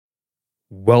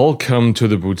Welcome to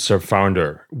the Bootstrap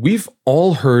Founder. We've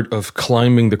all heard of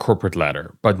climbing the corporate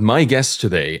ladder, but my guest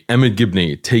today, Emmet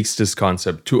Gibney, takes this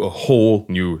concept to a whole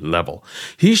new level.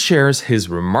 He shares his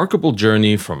remarkable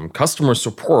journey from customer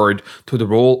support to the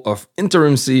role of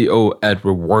interim CEO at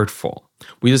Rewardful.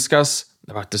 We discuss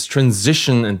about this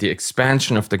transition and the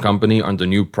expansion of the company under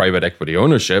new private equity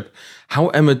ownership, how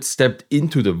Emmet stepped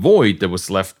into the void that was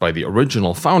left by the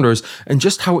original founders, and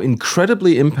just how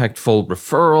incredibly impactful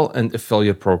referral and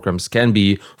affiliate programs can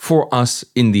be for us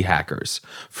indie hackers.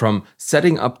 From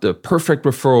setting up the perfect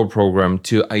referral program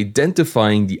to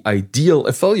identifying the ideal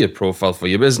affiliate profile for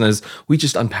your business, we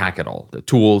just unpack it all, the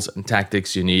tools and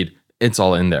tactics you need. It's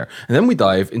all in there. And then we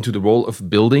dive into the role of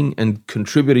building and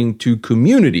contributing to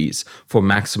communities for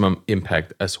maximum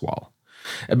impact as well.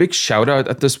 A big shout out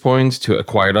at this point to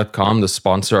Acquire.com, the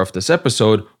sponsor of this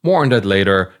episode. More on that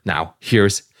later. Now,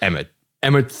 here's Emmet.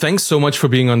 Emmet, thanks so much for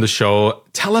being on the show.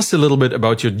 Tell us a little bit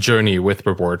about your journey with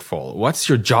Rewardful. What's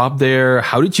your job there?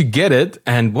 How did you get it?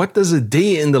 And what does a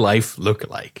day in the life look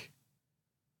like?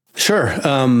 Sure.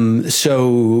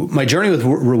 So my journey with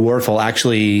Rewardful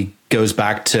actually goes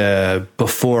back to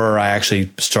before I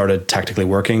actually started technically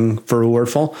working for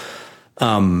Rewardful.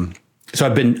 So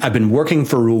I've been working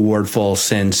for Rewardful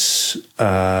since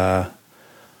I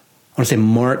want to say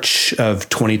March of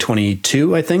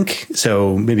 2022, I think.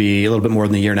 So maybe a little bit more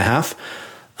than a year and a half.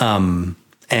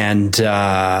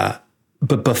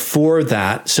 But before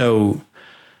that, so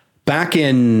back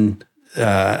in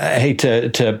I hate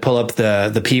to pull up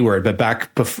the P word, but back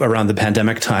around the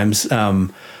pandemic times,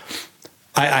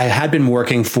 I had been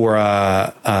working for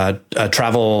a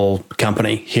travel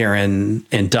company here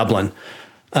in Dublin,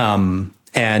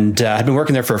 and I'd been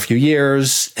working there for a few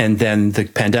years, and then the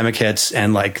pandemic hits,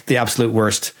 and like the absolute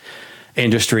worst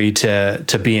industry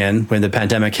to be in when the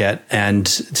pandemic hit, and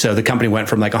so the company went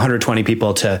from like 120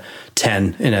 people to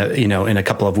 10 in a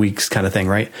couple of weeks, kind of thing,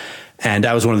 right? And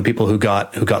I was one of the people who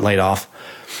got laid off.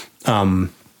 So,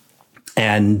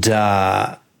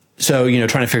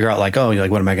 trying to figure out like, what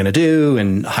am I going to do?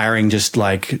 And hiring just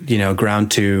like,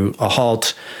 ground to a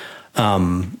halt.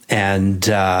 I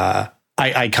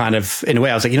kind of, in a way,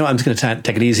 I was like, I'm just going to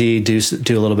take it easy, do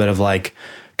a little bit of like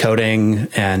coding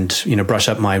and, brush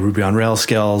up my Ruby on Rails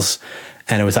skills.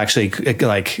 And it was actually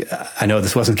like, I know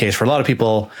this wasn't the case for a lot of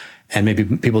people, and maybe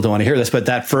people don't want to hear this, but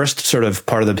that first sort of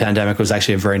part of the pandemic was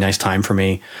actually a very nice time for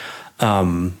me,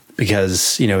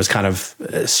 because, it was kind of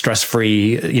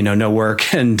stress-free, no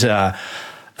work. And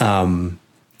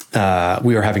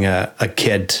we were having a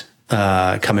kid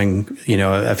coming,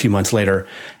 a few months later.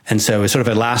 And so it was sort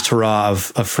of a last hurrah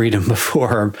of freedom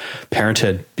before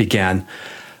parenthood began.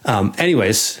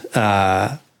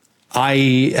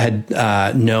 I had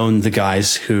known the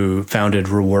guys who founded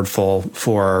Rewardful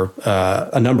for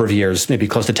a number of years, maybe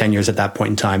close to 10 years at that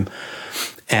point in time,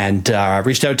 and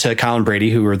reached out to Kyle and Brady,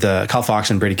 who were Kyle Fox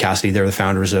and Brady Cassidy. They're the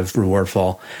founders of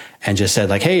Rewardful, and just said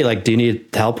like, "Hey, like, do you need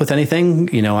help with anything?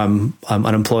 I'm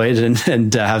unemployed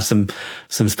and have some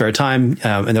spare time."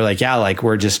 And they're like, "Yeah, like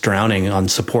we're just drowning on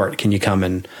support. Can you come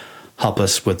and help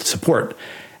us with support?"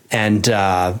 And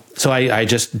so I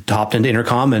just hopped into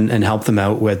Intercom and helped them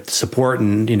out with support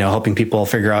and, helping people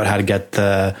figure out how to get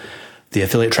the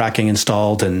affiliate tracking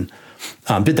installed, and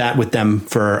did that with them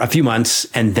for a few months.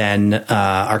 And then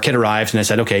our kid arrived, and I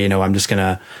said, okay, I'm just going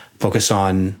to focus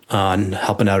on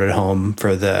helping out at home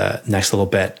for the next little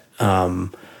bit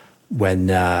when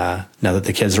now that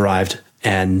the kids arrived.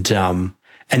 And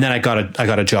then I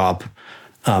got a job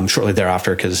shortly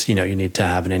thereafter, because, you need to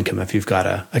have an income if you've got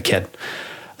a kid.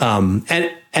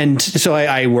 And so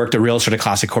I worked a real sort of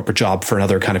classic corporate job for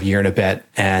another kind of year and a bit,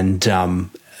 and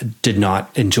did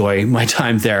not enjoy my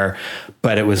time there.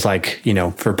 But it was like,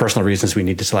 for personal reasons, we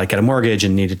needed to like get a mortgage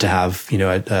and needed to have,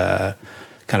 a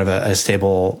kind of a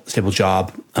stable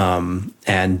job. Once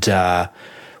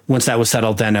that was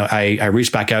settled, then I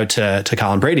reached back out to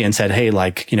Kyle and Brady and said, hey,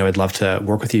 like, I'd love to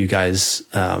work with you guys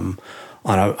on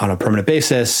a permanent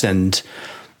basis. And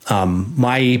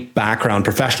my background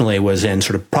professionally was in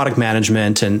sort of product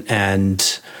management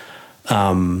and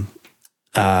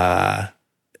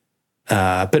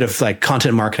a bit of like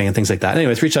content marketing and things like that.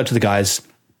 Anyways, reached out to the guys,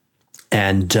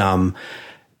 and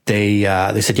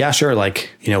they said, yeah, sure. Like,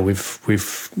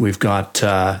 we've got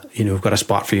a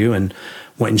spot for you, and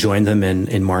went and joined them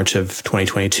in March of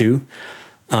 2022.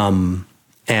 And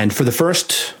for the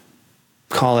first,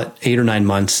 call it 8 or 9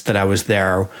 months that I was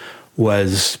there,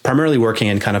 was primarily working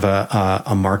in kind of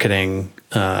a marketing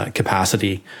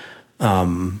capacity.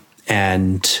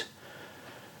 And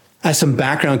as some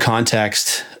background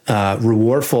context,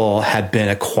 Rewardful had been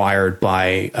acquired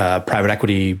by a private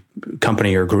equity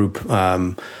company or group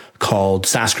called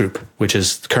SaaS Group, which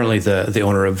is currently the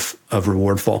owner of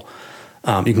Rewardful.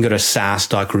 You can go to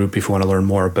SaaS.group if you want to learn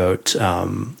more about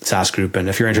SaaS Group. And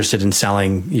if you're interested in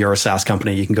selling your SaaS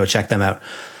company, you can go check them out.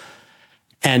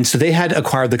 And so they had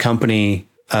acquired the company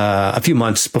a few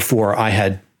months before I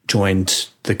had joined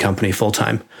the company full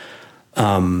time.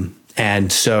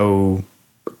 And so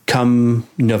come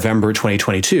November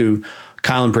 2022,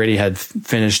 Kyle and Brady had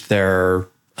finished their,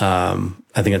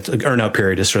 I think it's earn-out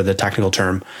period is sort of the technical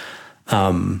term.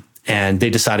 And they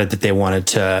decided that they wanted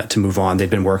to move on. They'd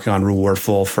been working on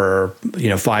Rewardful for,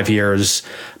 5 years,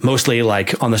 mostly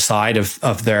like on the side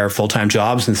of their full-time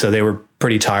jobs. And so they were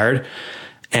pretty tired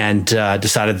and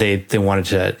decided they wanted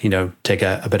to, take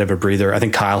a bit of a breather. I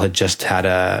think Kyle had just had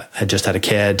a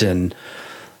kid and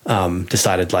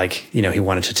decided he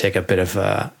wanted to take a bit of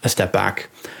a step back.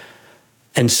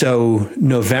 And so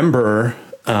November,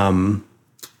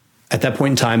 at that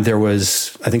point in time, there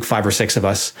was, I think, 5 or 6 of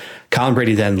us. Kyle and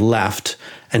Brady then left.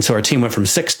 And so our team went from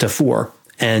 6 to 4.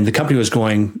 And the company was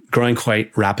growing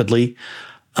quite rapidly.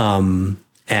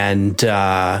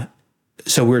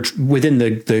 So we're within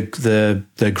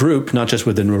the group, not just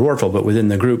within Rewardful, but within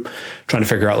the group, trying to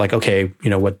figure out okay,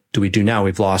 what do we do now?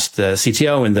 We've lost the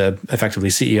CTO and the effectively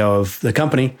CEO of the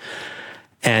company.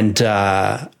 And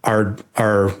our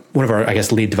one of our, I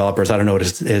guess, lead developers, I don't know what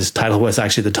his title was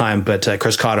actually at the time, but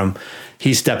Chris Cottam,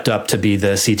 he stepped up to be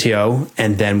the CTO.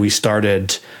 And then we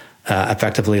started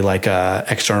effectively a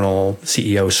external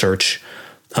CEO search.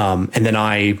 And then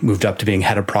I moved up to being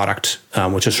head of product,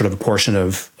 which is sort of a portion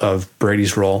of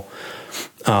Brady's role.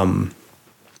 But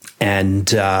in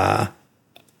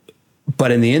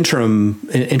the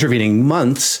intervening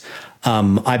months,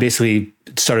 I basically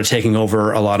started taking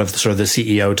over a lot of the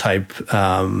CEO type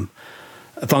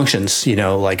functions,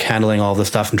 handling all the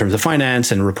stuff in terms of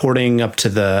finance and reporting up to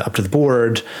the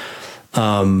board,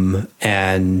 and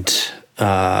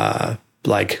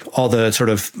all the sort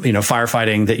of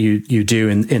firefighting that you do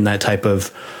in that type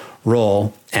of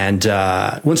role. And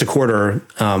once a quarter,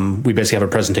 we basically have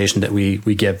a presentation that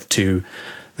we give to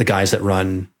the guys that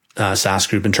run SaaS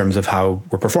Group in terms of how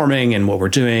we're performing and what we're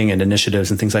doing and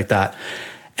initiatives and things like that.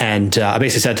 And I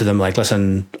basically said to them,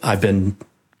 listen, I've been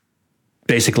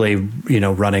basically,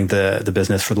 running the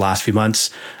business for the last few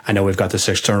months. I know we've got this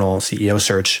external CEO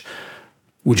search.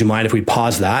 Would you mind if we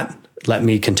pause that? Let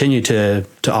me continue to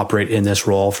operate in this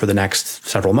role for the next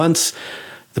several months.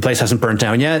 The place hasn't burnt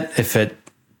down yet. If it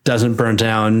doesn't burn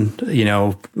down,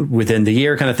 within the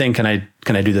year kind of thing, can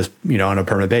I do this, on a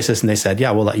permanent basis? And they said,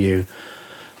 yeah, we'll let you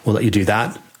do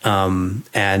that.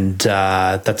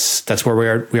 That's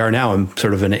where we are now. I'm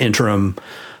sort of an interim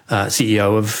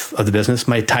CEO of the business.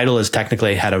 My title is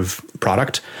technically head of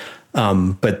product.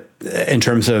 But in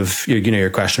terms of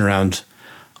your question around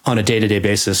on a day-to-day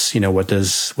basis, what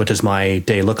does my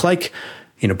day look like?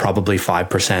 Probably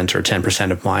 5% or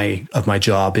 10% of my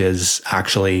job is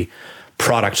actually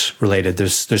product related.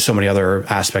 There's so many other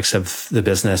aspects of the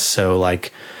business. So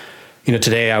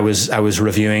today I was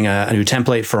reviewing a new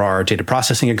template for our data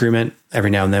processing agreement. Every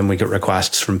now and then we get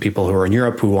requests from people who are in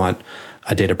Europe who want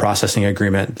a data processing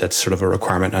agreement. That's sort of a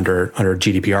requirement under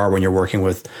GDPR when you're working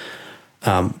with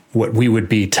what we would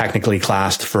be technically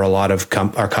classed for a lot of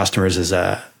our customers as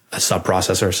a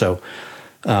sub-processor. So,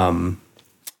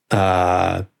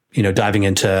 diving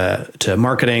into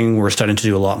marketing, we're starting to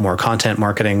do a lot more content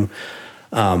marketing.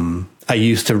 I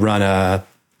used to run a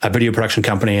video production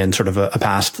company in sort of a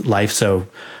past life. So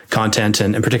content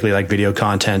and particularly video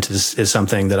content is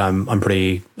something that I'm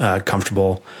pretty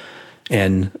comfortable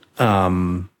in.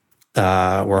 We're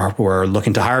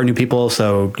looking to hire new people.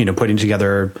 So, putting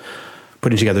together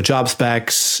job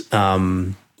specs,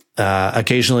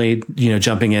 occasionally,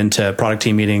 jumping into product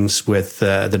team meetings with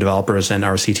the developers and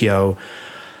our CTO,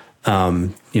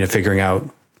 figuring out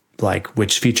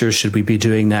which features should we be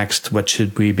doing next? What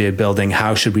should we be building?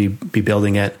 How should we be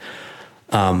building it?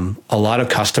 A lot of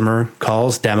customer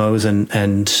calls, demos,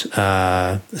 and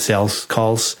sales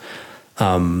calls.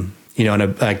 And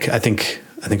I think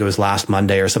it was last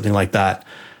Monday or something like that.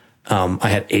 I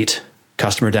had 8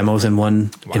 customer demos in one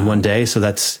day. So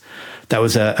that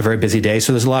was a very busy day.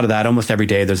 So there's a lot of that. Almost every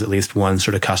day, there's at least one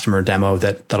sort of customer demo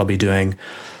that I'll be doing.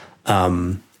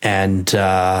 And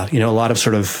a lot of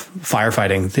sort of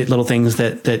firefighting, the little things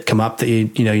that come up that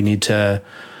you need to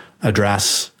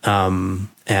address. So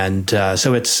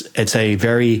it's a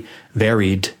very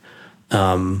varied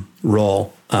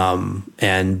role.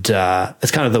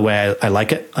 It's kind of the way I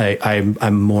like it.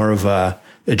 I'm more of a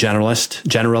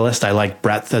generalist. I like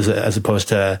breadth as opposed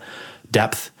to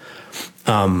depth.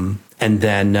 And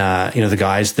then, the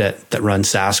guys that run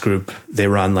SaaS Group, they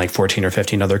run 14 or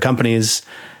 15 other companies.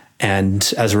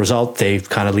 And as a result, they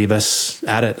kind of leave us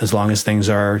at it as long as things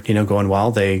are, going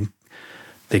well. They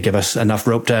give us enough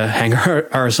rope to hang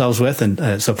ourselves with,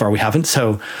 and so far we haven't.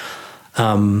 So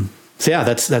yeah,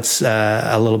 that's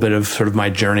a little bit of sort of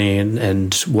my journey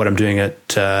and what I'm doing at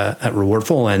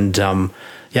Rewardful, and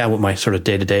what my sort of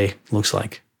day to day looks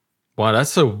like. Wow,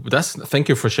 thank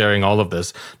you for sharing all of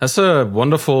this. That's a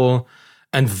wonderful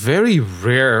and very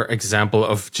rare example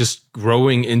of just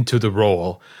growing into the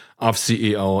role of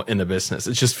CEO in a business.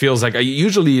 It just feels like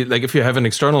usually, like if you have an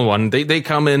external one, they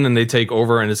come in and they take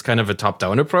over, and it's kind of a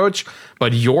top-down approach.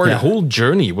 But your whole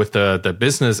journey with the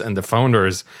business and the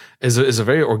founders is a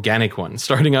very organic one.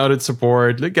 Starting out at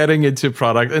support, getting into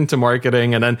product, into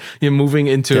marketing, and then you're moving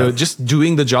into just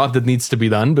doing the job that needs to be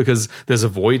done because there's a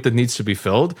void that needs to be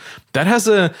filled. That has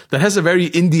a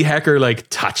very indie hacker like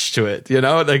touch to it,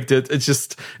 Like it's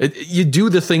just you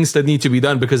do the things that need to be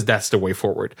done because that's the way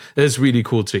forward. It's really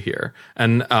cool to hear,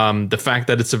 and the fact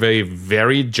that it's a very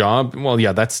varied job. Well,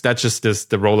 yeah, that's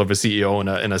just the role of a CEO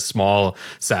in a small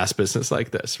SaaS business like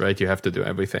this, right? You have to do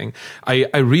everything. I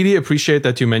really appreciate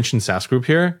that you mentioned SaaS Group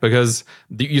here, because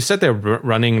you said they're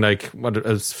running like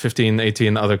 15,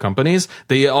 18 other companies.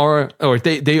 They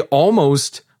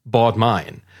almost bought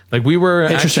mine. Like we were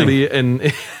actually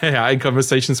in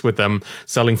conversations with them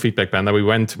selling Feedback Panda. We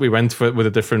went with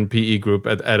a different PE group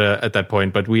at that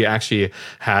point, but we actually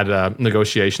had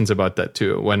negotiations about that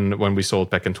too when we sold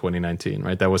back in 2019.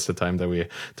 Right, that was the time that we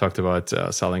talked about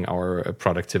selling our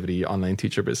productivity online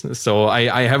teacher business. So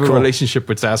I have a relationship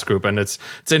with SaaS Group, and it's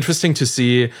interesting to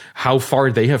see how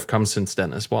far they have come since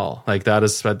then as well. Like that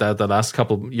the last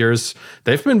couple of years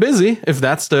they've been busy. If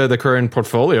that's the current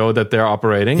portfolio that they're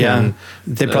operating, and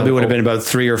they probably would have been about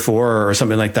 3 or 4 or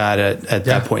something like that at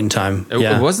that point in time.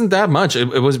 It wasn't that much.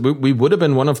 We would have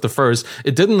been one of the first.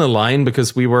 It didn't align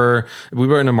because we were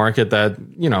in a market that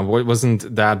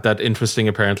wasn't that interesting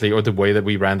apparently, or the way that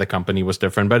we ran the company was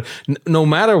different. But no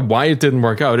matter why it didn't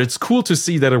work out, it's cool to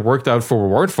see that it worked out for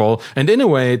Rewardful, and in a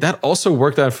way that also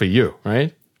worked out for you,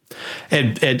 right?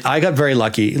 And I got very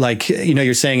lucky. Like,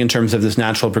 you're saying in terms of this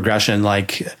natural progression,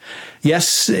 like,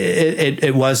 yes,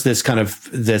 it was this kind of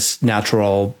this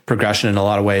natural progression in a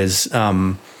lot of ways.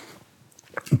 But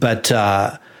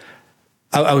I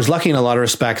was lucky in a lot of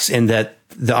respects in that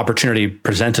the opportunity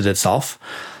presented itself.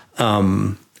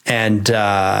 And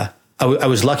I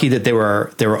was lucky that they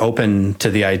were open to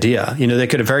the idea. They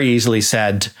could have very easily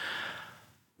said,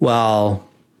 well,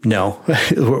 no,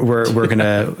 we're going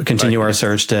to continue our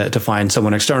search to find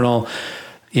someone external.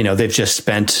 They've just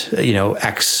spent,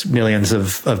 X millions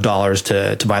of dollars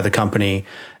to buy the company,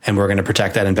 and we're going to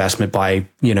protect that investment by,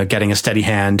 getting a steady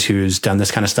hand who's done this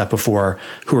kind of stuff before.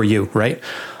 Who are you? Right.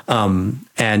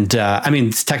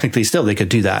 Technically still they could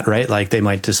do that, right? Like they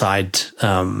might decide,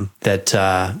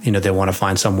 that, they want to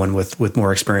find someone with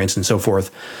more experience and so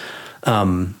forth.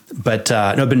 No,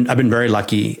 I've been very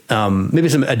lucky. Maybe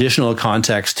some additional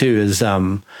context too is,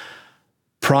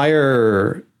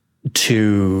 prior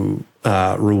to,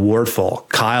 Rewardful,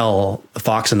 Kyle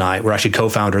Fox and I were actually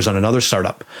co-founders on another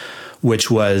startup,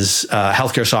 which was a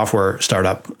healthcare software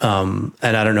startup. And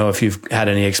I don't know if you've had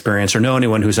any experience or know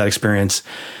anyone who's had experience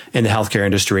in the healthcare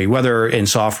industry, whether in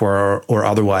software or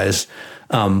otherwise.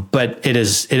 But it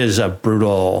is a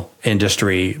brutal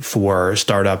industry for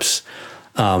startups.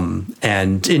 And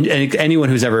anyone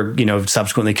who's ever,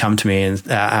 subsequently come to me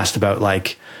and asked about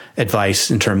like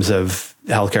advice in terms of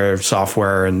healthcare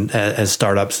software and as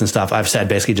startups and stuff, I've said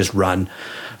basically just run,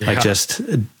 like just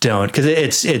don't, cause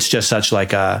it's just such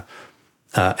like a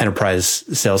enterprise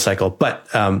sales cycle. But,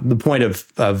 the point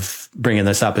of bringing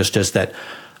this up is just that,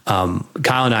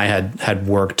 Kyle and I had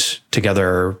worked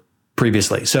together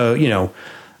previously. So,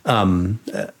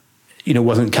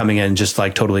 wasn't coming in just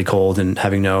like totally cold and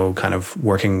having no kind of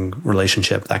working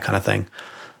relationship, that kind of thing.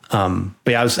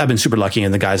 But yeah, I've been super lucky,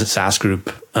 and the guys at SaaS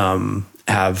Group,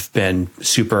 have been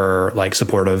super like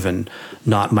supportive and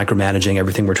not micromanaging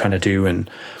everything we're trying to do, and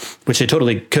which they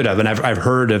totally could have. And I've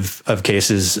heard of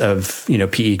cases of,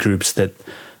 PE groups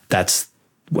that's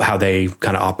how they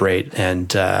kind of operate.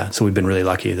 And, so we've been really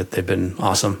lucky that they've been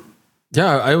awesome.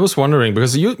 Yeah, I was wondering,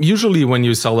 because usually when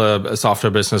you sell a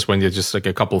software business, when you're just like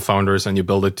a couple founders and you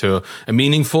build it to a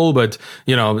meaningful, but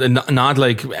not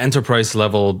like enterprise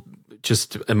level,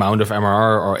 just amount of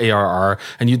MRR or ARR,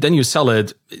 and then you sell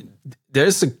it,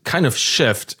 there's a kind of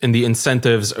shift in the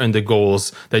incentives and the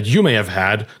goals that you may have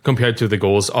had compared to the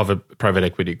goals of a private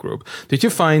equity group. Did you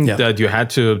find that you had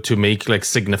to make like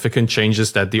significant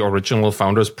changes that the original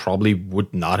founders probably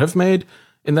would not have made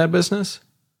in that business?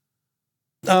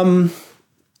 No,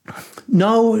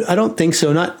 I don't think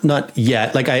so. Not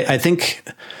yet. Like I think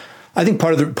I think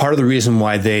part of the reason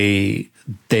why they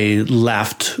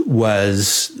left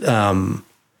was, and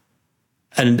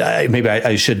maybe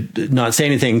I should not say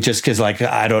anything just because like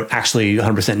I don't actually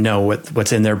 100% know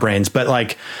what's in their brains, but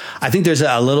like I think there's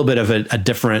a little bit of a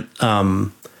different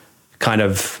kind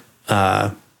of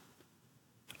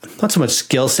not so much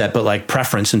skill set, but like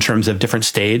preference in terms of different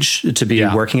stage to be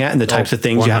working at, and the types of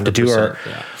things you have to do are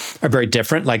very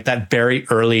different. Like that very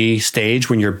early stage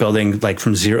when you're building like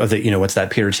from zero, what's that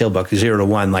Peter Thiel book, 0 to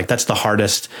 1, like that's the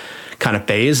hardest kind of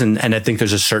phase. And I think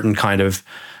there's a certain kind of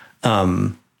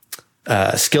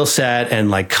skill set and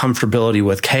like comfortability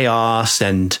with chaos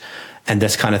and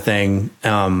this kind of thing.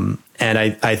 And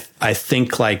I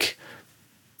think like,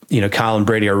 Kyle and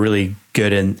Brady are really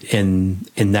good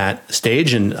in that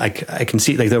stage. And I can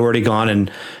see like they've already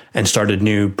gone and started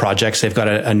new projects. They've got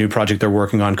a new project they're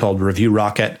working on called Review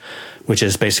Rocket, which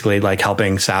is basically like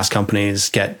helping SaaS companies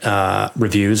get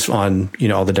reviews on,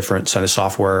 all the different sort of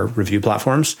software review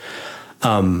platforms.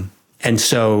 And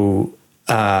so,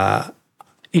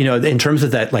 in terms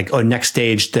of that, like, next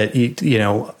stage that,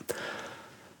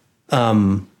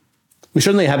 we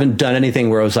certainly haven't done anything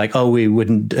where it was like, oh, we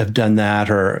wouldn't have done that,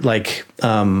 or like,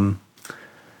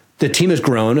 the team has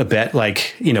grown a bit.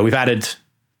 Like, we've added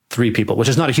 3 people, which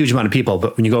is not a huge amount of people,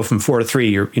 but when you go from 4 to 3,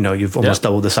 you've almost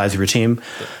doubled the size of your team.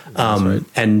 Right.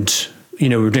 And,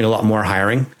 we're doing a lot more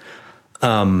hiring.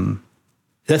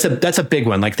 That's a big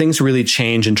one. Like things really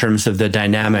change in terms of the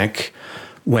dynamic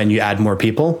when you add more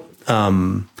people.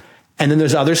 And then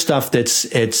there's other stuff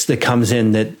that comes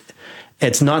in that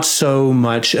it's not so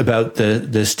much about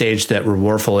the stage that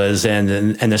Rewardful is and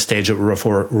the stage that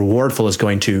Rewardful is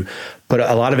going to, but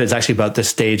a lot of it is actually about the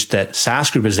stage that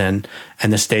SaaS Group is in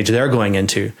and the stage they're going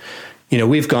into.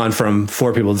 We've gone from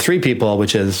 4 people to 3 people,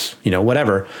 which is,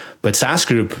 whatever, but SaaS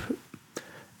Group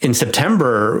in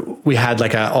September, we had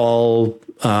like a all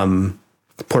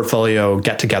portfolio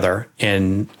get together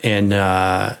in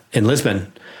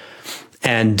Lisbon.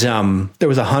 And there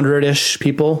was 100-ish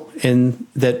people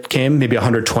that came, maybe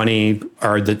 120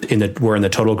 were in the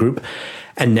total group.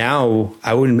 And now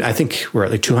I think we're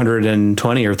at like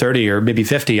 220 or 30 or maybe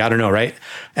 50, I don't know, right?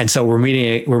 And so we're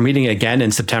meeting again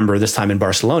in September, this time in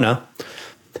Barcelona.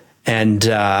 And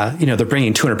they're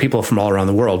bringing 200 people from all around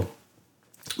the world.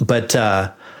 But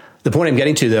the point I'm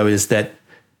getting to though is that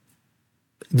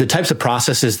the types of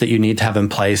processes that you need to have in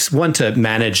place, one, to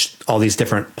manage all these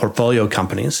different portfolio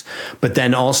companies, but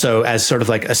then also as sort of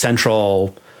like a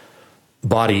central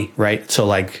body, right? So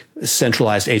like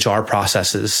centralized HR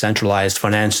processes, centralized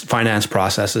finance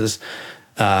processes,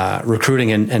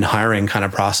 recruiting and hiring kind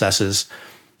of processes.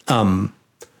 And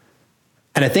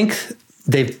I think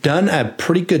they've done a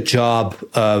pretty good job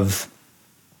of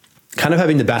kind of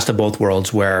having the best of both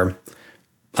worlds where,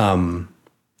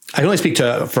 I can only speak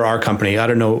for our company. I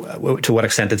don't know to what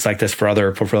extent it's like this for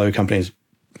other portfolio companies.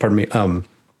 Pardon me.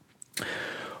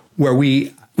 Where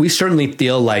we certainly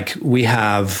feel like we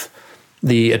have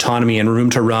the autonomy and room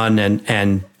to run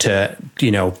and to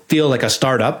feel like a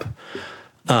startup,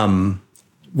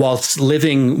 whilst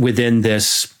living within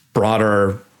this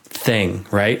broader thing,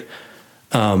 right?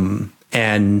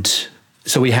 And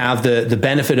so we have the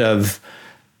benefit of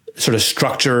sort of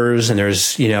structures, and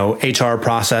there's HR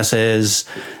processes,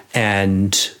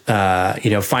 and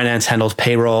finance handles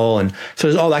payroll, and so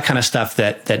there's all that kind of stuff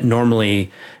that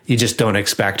normally you just don't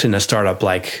expect in a startup,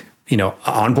 like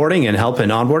onboarding and help in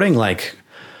onboarding. Like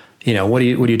what are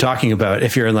you talking about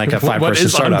if you're in like a 5-person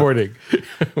startup? What is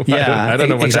onboarding? Yeah, I don't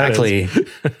know what exactly.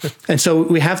 That is. And so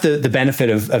we have the benefit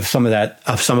of some of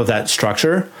that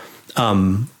structure,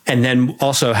 and then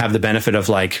also have the benefit of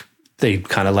like they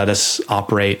kind of let us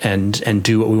operate and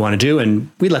do what we want to do,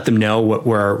 and we let them know what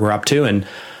we're up to. And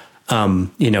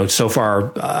so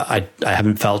far I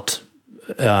haven't felt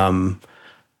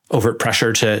overt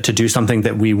pressure to do something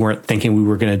that we weren't thinking we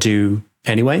were going to do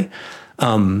anyway.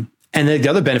 And the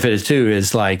other benefit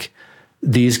is like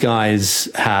these guys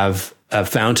have a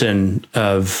fountain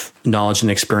of knowledge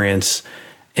and experience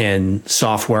in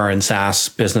software and SaaS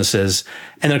businesses,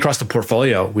 and then across the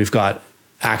portfolio, we've got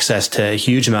access to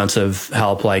huge amounts of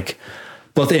help, like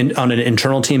both on an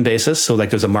internal team basis. So like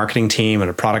there's a marketing team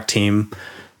and a product team.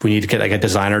 We need to get like a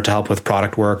designer to help with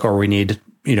product work, or we need,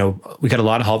 we got a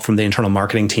lot of help from the internal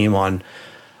marketing team on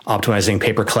optimizing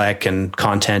pay-per-click and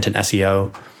content and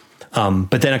SEO.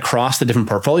 But then across the different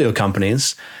portfolio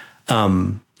companies,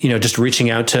 just reaching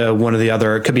out to one of the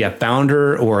other, it could be a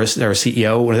founder or a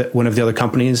CEO, one of the other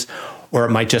companies, or it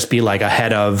might just be like a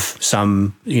head of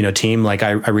some, team. Like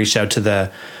I reached out to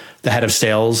the head of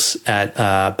sales at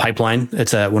Pipeline.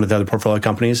 It's one of the other portfolio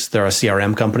companies. They're a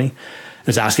CRM company. I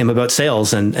was asking him about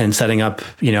sales and setting up,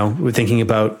 we're thinking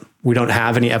about we don't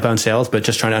have any outbound sales, but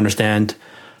just trying to understand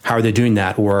how are they doing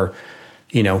that, or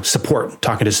support,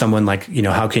 talking to someone like,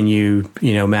 how can you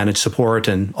manage support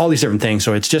and all these different things.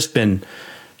 So it's just been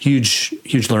huge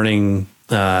learning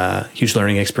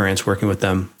experience working with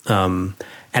them. And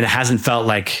it hasn't felt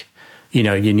like, you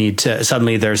need to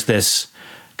suddenly there's this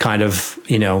kind of,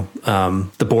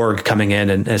 the Borg coming in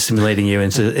and assimilating you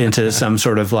into some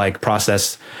sort of like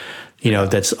process,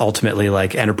 that's ultimately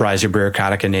like enterprise or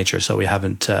bureaucratic in nature. So we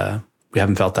haven't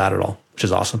felt that at all, which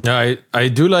is awesome. Yeah, I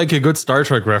do like a good Star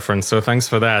Trek reference, so thanks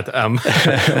for that.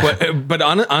 But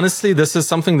honestly, this is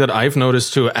something that I've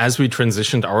noticed too as we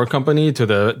transitioned our company to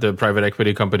the private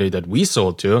equity company that we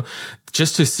sold to,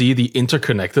 just to see the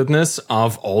interconnectedness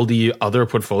of all the other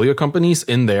portfolio companies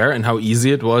in there and how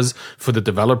easy it was for the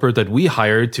developer that we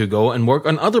hired to go and work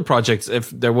on other projects if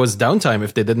there was downtime,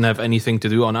 if they didn't have anything to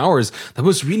do on ours. That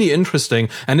was really interesting.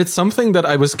 And it's something that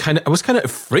I was kind of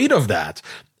afraid of that.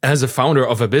 As a founder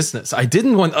of a business, I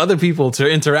didn't want other people to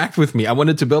interact with me. I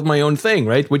wanted to build my own thing,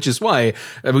 right? Which is why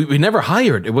we never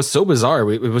hired. It was so bizarre.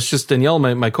 It was just Danielle,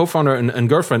 my co-founder and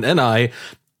girlfriend, and I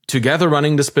together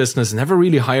running this business, never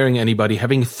really hiring anybody,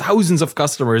 having thousands of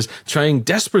customers, trying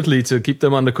desperately to keep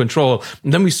them under control.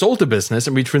 And then we sold the business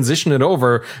and we transitioned it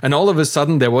over. And all of a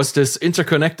sudden there was this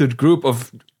interconnected group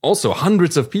of also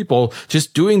hundreds of people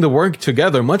just doing the work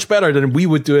together much better than we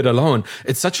would do it alone.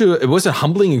 It was a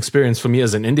humbling experience for me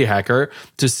as an indie hacker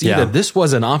to see that this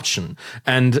was an option.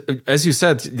 And as you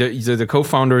said, the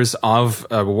co-founders of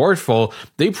Rewardful,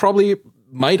 they probably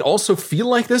might also feel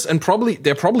like this, and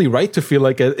they're probably right to feel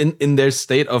like it in their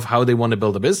state of how they want to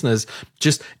build a business.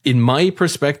 Just in my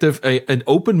perspective, it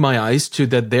opened my eyes to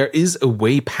that there is a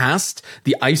way past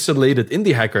the isolated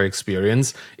indie hacker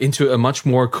experience into a much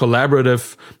more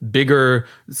collaborative, bigger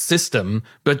system,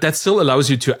 but that still allows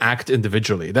you to act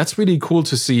individually. That's really cool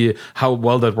to see how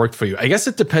well that worked for you. I guess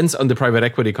it depends on the private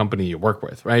equity company you work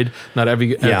with, right? Not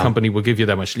every company will give you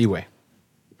that much leeway.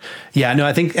 Yeah, no,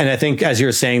 I think as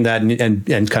you're saying that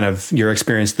and kind of your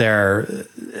experience there,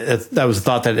 that was a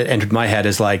thought that entered my head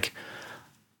is like,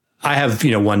 I have,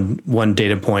 one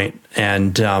data point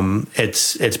and,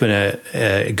 it's been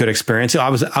a good experience. I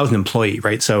was an employee,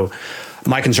 right? So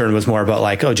my concern was more about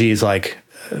like, oh geez, like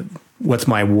what's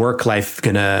my work life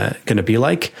gonna be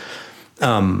like?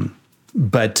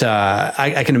 But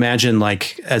I can imagine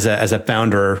like as a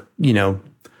founder, being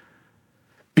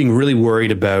really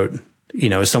worried about,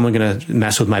 is someone going to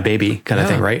mess with my baby kind of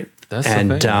thing, right? That's the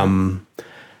thing.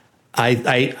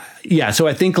 So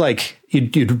I think like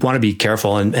you'd want to be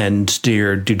careful and do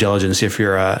your due diligence if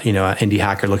you're an indie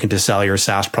hacker looking to sell your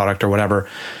SaaS product or whatever,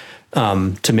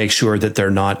 to make sure that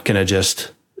they're not going to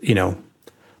just,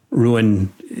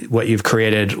 ruin what you've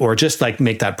created or just like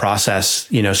make that process,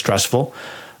 stressful.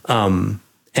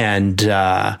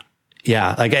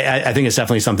 I think it's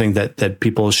definitely something that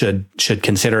people should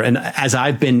consider. And as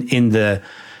I've been in the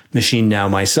machine now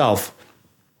myself,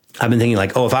 I've been thinking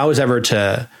like, oh, if I was ever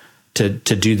to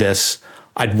do this,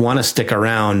 I'd want to stick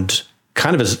around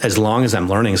kind of as long as I'm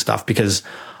learning stuff, because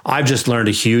I've just learned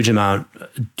a huge amount,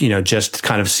 just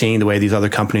kind of seeing the way these other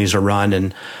companies are run.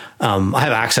 And I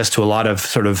have access to a lot of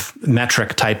sort of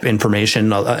metric type information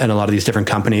in a lot of these different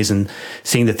companies and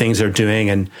seeing the things they're doing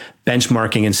and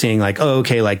benchmarking and seeing like, oh,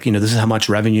 okay, like, this is how much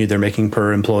revenue they're making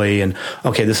per employee. And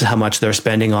okay, this is how much they're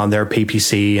spending on their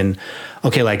PPC. And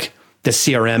okay, like the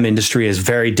CRM industry is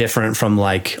very different from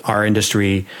like our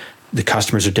industry. The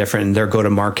customers are different and their go to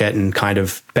market and kind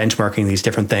of benchmarking these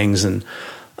different things. And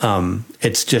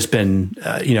it's just been,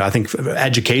 I think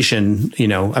education,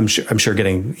 I'm sure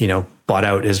getting, bought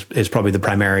out is probably the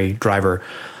primary driver.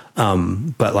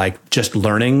 But like just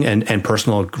learning and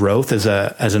personal growth as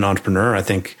an entrepreneur, I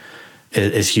think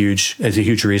is huge, is a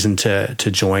huge reason to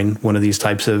join one of these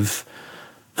types of,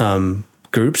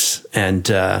 groups. And,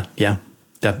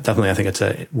 definitely, I think it's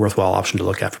a worthwhile option to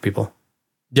look at for people.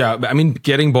 Yeah, I mean,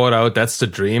 getting bought out, that's the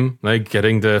dream, like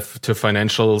getting to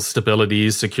financial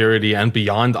stability, security, and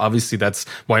beyond. Obviously, that's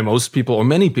why most people, or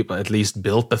many people at least,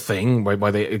 build the thing, why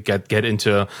they get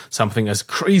into something as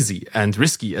crazy and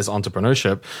risky as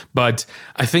entrepreneurship. But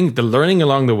I think the learning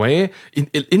along the way,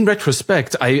 in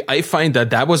retrospect, I find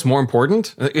that was more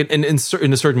important. In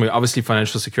a certain way, obviously,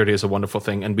 financial security is a wonderful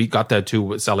thing, and we got that too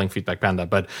with selling Feedback Panda.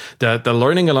 But the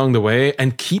learning along the way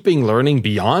and keeping learning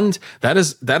beyond, that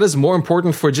is more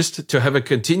important for just to have a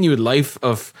continued life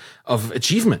of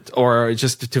achievement, or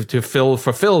just to feel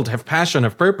fulfilled, have passion,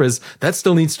 have purpose. That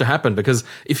still needs to happen, because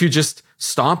if you just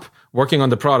stop working on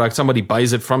the product, somebody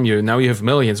buys it from you, now you have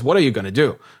millions. What are you going to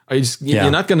do?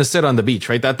 You're not going to sit on the beach,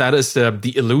 right? That is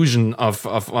the illusion of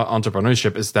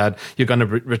entrepreneurship, is that you're going to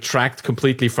retract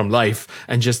completely from life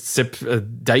and just sip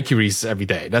daiquiris every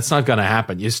day. That's not going to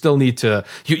happen. You still need to,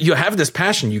 you have this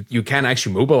passion. You can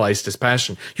actually mobilize this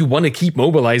passion. You want to keep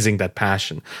mobilizing that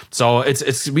passion. So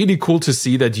it's really cool to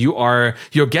see that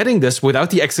you're getting this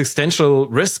without the existential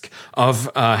risk of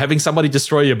having somebody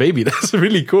destroy your baby. That's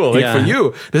really cool. Like, for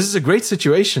you, this is a great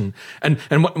situation. And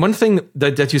one thing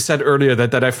that you said earlier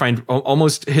that I find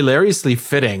almost hilariously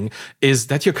fitting is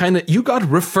that you got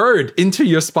referred into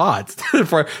your spot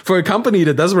for a company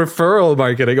that does referral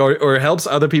marketing or helps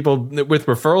other people with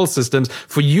referral systems.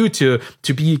 For you to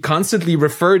be constantly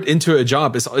referred into a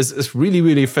job is really,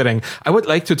 really fitting. I would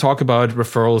like to talk about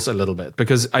referrals a little bit,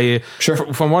 because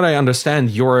from what I understand,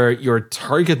 your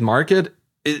target market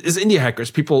is indie hackers,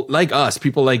 people like us,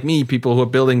 people like me, people who are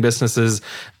building businesses.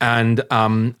 And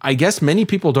I guess many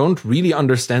people don't really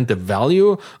understand the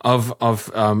value of a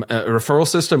referral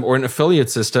system or an affiliate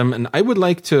system. And I would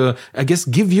like to, I guess,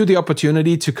 give you the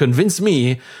opportunity to convince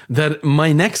me that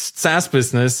my next SaaS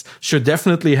business should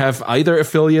definitely have either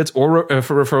affiliates or a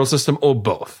referral system, or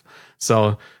both.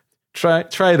 So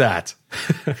try that.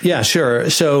 Yeah, sure.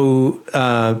 So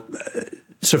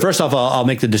first off, I'll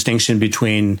make the distinction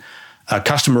between a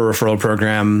customer referral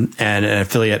program and an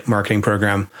affiliate marketing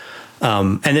program.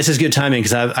 And this is good timing,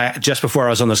 because I just before I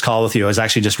was on this call with you, I was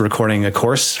actually just recording a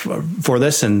course for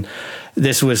this, and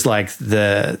this was like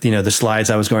the slides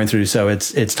I was going through. So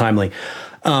it's timely.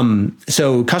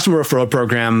 So customer referral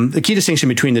program, the key distinction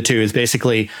between the two is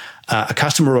basically a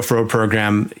customer referral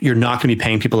program, you're not going to be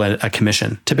paying people a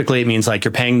commission. Typically, it means like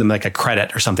you're paying them like a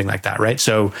credit or something like that, right?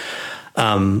 So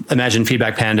imagine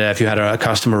Feedback Panda, if you had a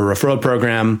customer referral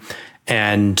program,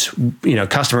 and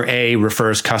customer A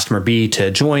refers customer B to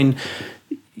join,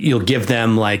 you'll give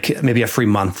them like maybe a free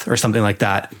month or something like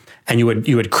that, and you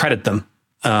would credit them,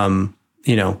 so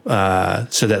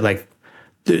that like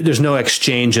there's no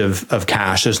exchange of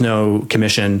cash, there's no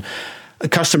commission.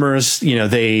 Customers,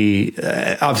 they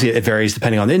obviously it varies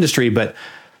depending on the industry, but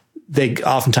they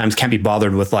oftentimes can't be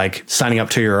bothered with like signing up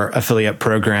to your affiliate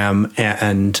program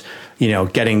and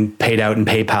getting paid out in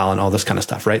PayPal and all this kind of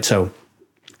stuff, right? So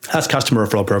that's customer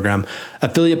referral program.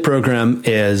 Affiliate program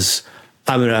is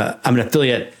I'm an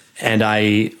affiliate and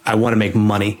I want to make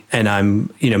money, and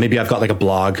I'm maybe I've got like a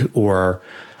blog, or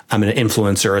I'm an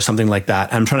influencer or something like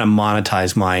that. I'm trying to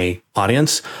monetize my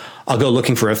audience. I'll go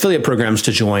looking for affiliate programs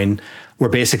to join, where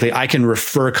basically I can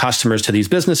refer customers to these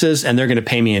businesses and they're going to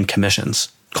pay me in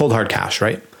commissions, cold hard cash,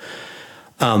 right?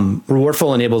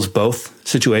 Rewardful enables both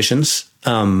situations.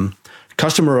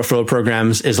 Customer referral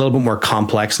programs is a little bit more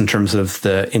complex in terms of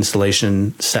the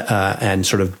installation and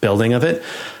sort of building of it,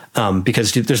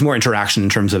 because there's more interaction in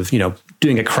terms of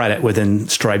doing a credit within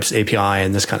Stripe's API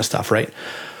and this kind of stuff, right?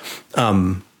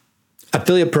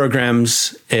 Affiliate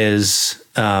programs is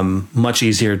much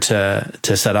easier to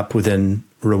set up within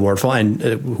Rewardful and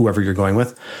whoever you're going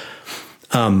with.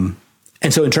 And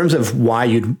so in terms of why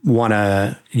you'd want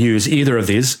to use either of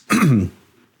these,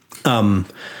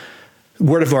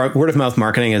 word of mouth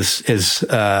marketing is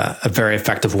a very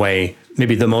effective way,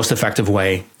 maybe the most effective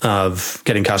way of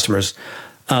getting customers.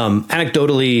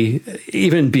 Anecdotally,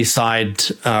 even beside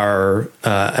our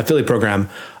affiliate program,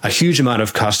 a huge amount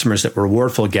of customers that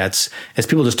Rewardful gets is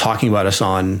people just talking about us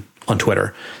on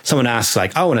Twitter. Someone asks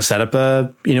like, I want to set up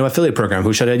a affiliate program.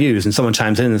 Who should I use? And someone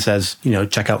chimes in and says,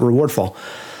 check out Rewardful.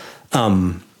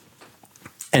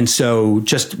 And so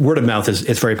just word of mouth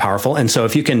is very powerful. And so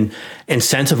if you can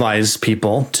incentivize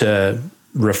people to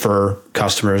refer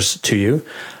customers to you,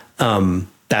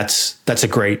 that's a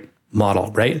great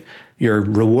model, right? You're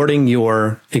rewarding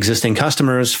your existing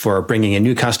customers for bringing in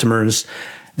new customers.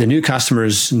 The new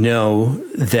customers know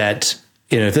that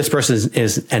if this person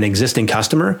is an existing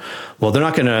customer, well, they're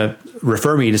not going to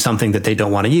refer me to something that they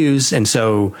don't want to use. And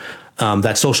so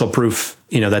that social proof,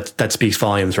 that speaks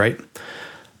volumes, right?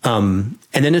 And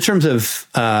then in terms of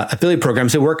affiliate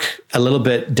programs, they work a little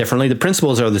bit differently. The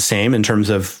principles are the same in terms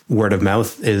of word of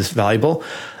mouth is valuable.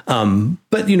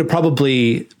 But,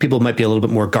 probably people might be a little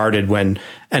bit more guarded when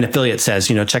an affiliate says,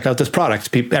 check out this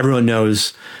product. Everyone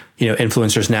knows,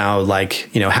 influencers now,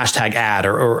 like, hashtag ad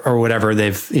or whatever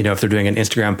they've, if they're doing an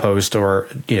Instagram post or,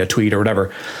 tweet or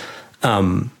whatever.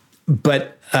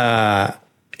 But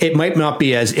it might not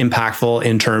be as impactful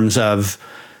in terms of,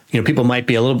 people might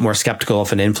be a little bit more skeptical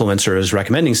if an influencer is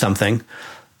recommending something.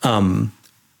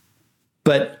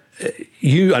 But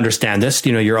you understand this,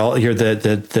 you're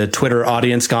the Twitter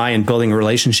audience guy and building a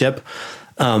relationship,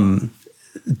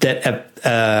 that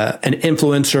an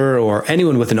influencer or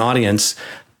anyone with an audience,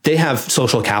 they have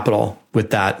social capital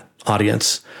with that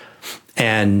audience,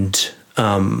 and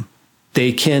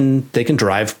they can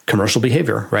drive commercial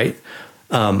behavior, right?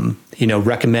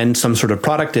 Recommend some sort of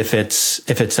product if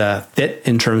it's a fit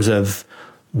in terms of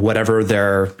whatever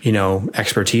their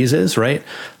expertise is, right?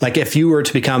 Like if you were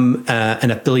to become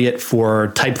an affiliate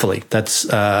for Typefully, that's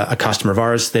a customer of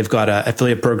ours. They've got an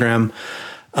affiliate program,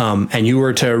 and you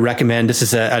were to recommend, this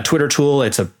is a Twitter tool.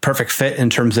 It's a perfect fit in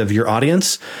terms of your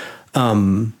audience.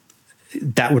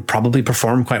 That would probably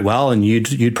perform quite well, and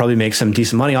you'd probably make some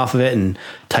decent money off of it. And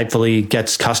Typefully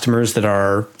gets customers that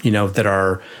are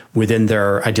within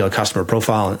their ideal customer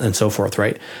profile and so forth,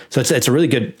 right? So it's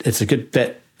a good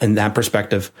fit in that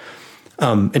perspective.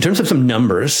 In terms of some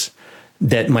numbers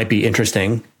that might be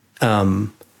interesting,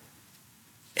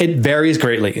 it varies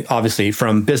greatly, obviously,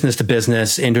 from business to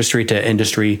business, industry to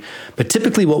industry. But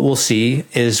typically what we'll see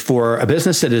is for a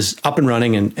business that is up and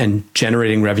running and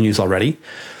generating revenues already,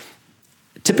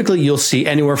 typically you'll see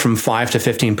anywhere from 5 to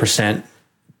 15%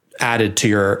 added to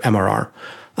your MRR.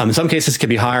 In some cases it could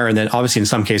be higher, and then obviously in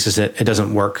some cases it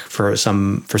doesn't work for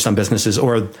some businesses,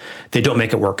 or they don't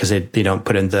make it work because they don't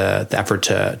put in the effort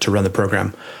to run the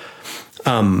program.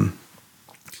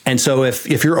 And so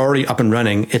if you're already up and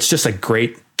running, it's just a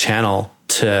great channel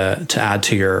to add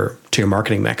to your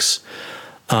marketing mix.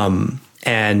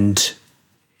 And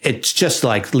it's just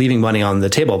like leaving money on the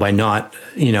table by not,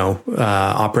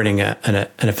 operating an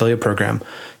affiliate program.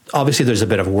 Obviously, there's a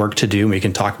bit of work to do. And we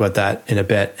can talk about that in a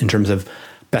bit in terms of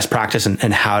best practice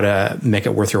and how to make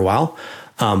it worth your while.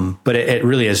 But it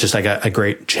really is just like a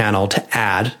great channel to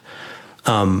add.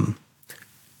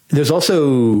 There's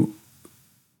also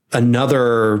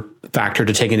another factor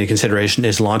to take into consideration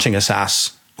is launching a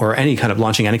SaaS or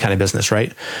launching any kind of business,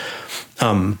 right?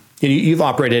 You've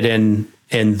operated in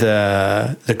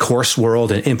the course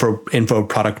world and info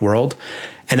product world,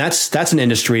 and that's an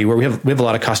industry where we have a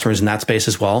lot of customers in that space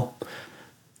as well.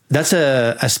 That's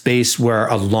a space where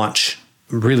a launch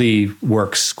really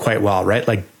works quite well, right?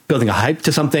 Like building a hype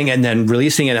to something and then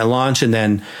releasing it at launch, and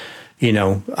then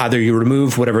either you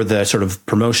remove whatever the sort of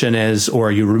promotion is, or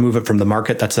you remove it from the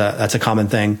market. That's a common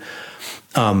thing.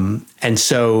 And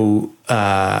so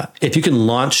if you can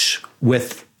launch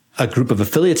with a group of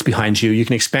affiliates behind you, you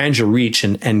can expand your reach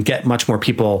and get much more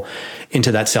people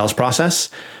into that sales process.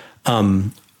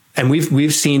 And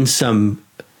we've seen some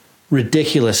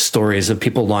ridiculous stories of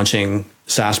people launching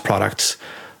SaaS products.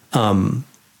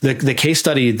 The case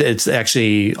study that's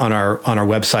actually on our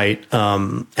website,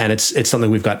 and it's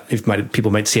something we've got.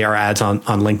 People might see our ads on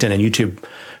LinkedIn and YouTube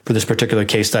for this particular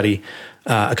case study.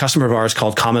 A customer of ours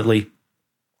called Commently,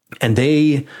 and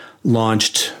they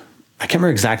launched. I can't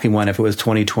remember exactly when, if it was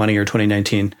 2020 or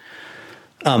 2019.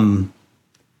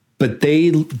 But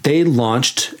they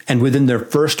launched, and within their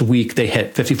first week, they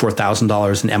hit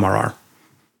 $54,000 in MRR,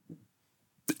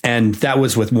 and that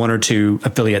was with one or two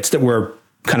affiliates that were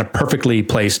kind of perfectly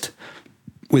placed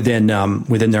within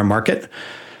their market.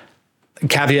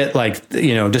 Caveat,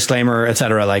 disclaimer, et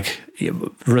cetera,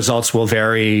 results will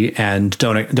vary, and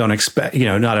don't expect,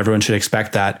 not everyone should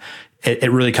expect that.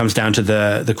 It really comes down to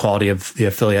the quality of the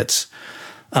affiliates.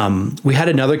 We had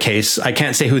another case. I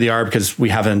can't say who they are because they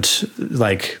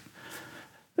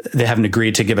haven't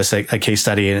agreed to give us a case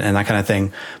study and that kind of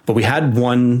thing. But we had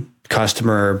one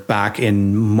customer back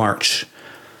in March,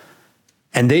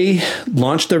 and they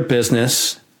launched their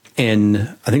business in,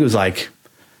 I think it was like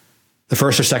the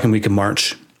first or second week of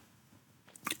March.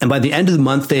 And by the end of the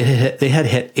month, they had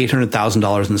hit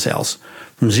 $800,000 in sales,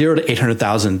 from 0 to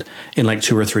 800,000 in like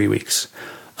 2 or 3 weeks.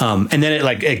 And then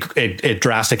it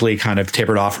drastically kind of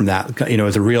tapered off from that.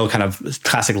 It's a real kind of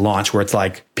classic launch where it's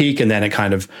like peak, and then it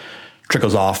kind of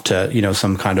trickles off to,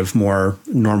 some kind of more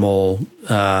normal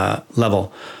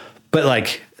level.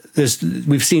 But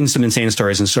we've seen some insane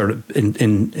stories and sort of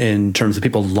in terms of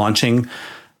people launching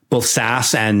both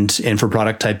SaaS and info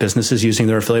product type businesses using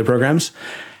their affiliate programs.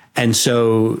 And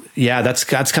so, yeah, that's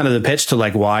kind of the pitch to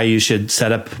why you should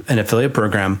set up an affiliate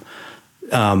program.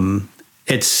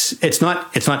 It's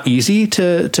not easy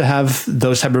to have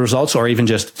those type of results, or even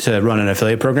just to run an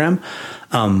affiliate program.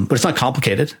 But it's not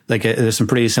complicated. There's some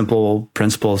pretty simple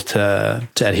principles to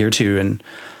adhere to. And,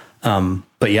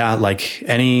 but yeah,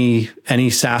 any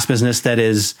SaaS business that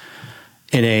is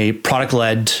in a product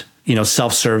led,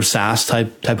 self-serve SaaS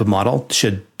type of model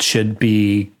should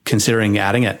be considering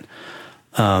adding it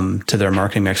to their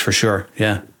marketing mix for sure.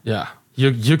 Yeah. Yeah.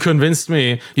 You convinced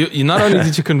me. You not only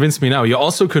did you convince me now, you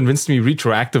also convinced me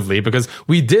retroactively, because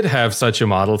we did have such a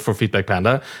model for Feedback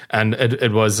Panda, and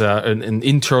it was an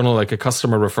internal, like a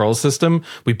customer referral system.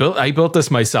 I built this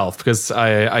myself because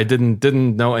I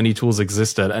didn't know any tools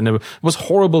existed, and it was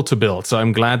horrible to build. So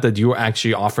I'm glad that you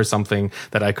actually offer something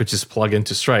that I could just plug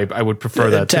into Stripe. I would prefer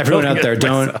that to everyone out there.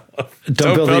 Don't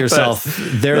build it yourself.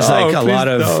 There's like a lot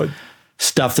of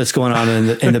stuff that's going on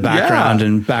in the background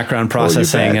and background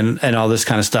processing and all this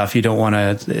kind of stuff. You don't want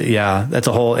to,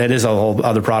 it is a whole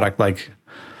other product. Like,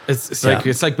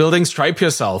 It's like building Stripe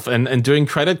yourself and doing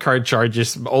credit card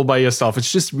charges all by yourself.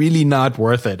 It's just really not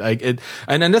worth it.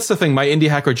 And that's the thing. My indie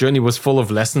hacker journey was full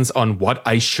of lessons on what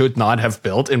I should not have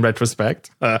built in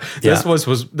retrospect. This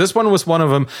one was one of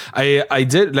them. I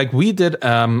did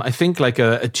I think like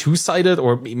a 2-sided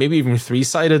or maybe even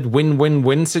 3-sided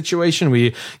win-win-win situation.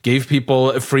 We gave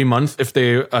people a free month if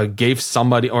they gave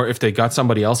somebody, or if they got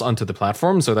somebody else onto the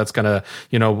platform. So that's gonna,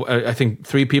 I think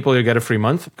 3 people you get a free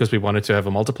month, because we wanted to have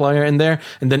a multiplier in there,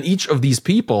 and then each of these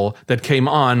people that came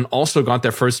on also got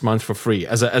their first month for free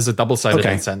as a double-sided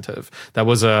incentive. That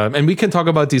was and we can talk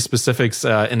about these specifics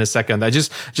in a second. I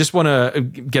just want to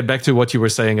get back to what you were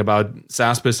saying about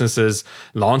SaaS businesses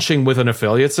launching with an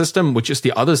affiliate system, which is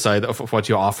the other side of what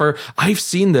you offer. I've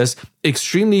seen this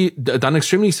done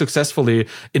extremely successfully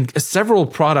in several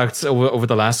products over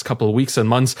the last couple of weeks and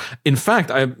months. In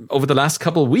fact, over the last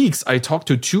couple of weeks, I talked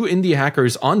to 2 indie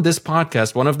hackers on this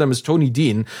podcast. One of them is Tony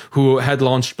Dean, who had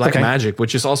launched Black Magic,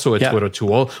 which is also a Twitter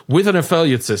tool, with an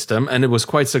affiliate system, and it was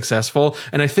quite successful.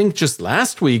 And I think just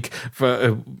last week,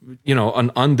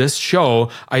 on this show,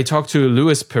 I talked to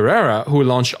Luis Pereira, who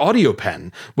launched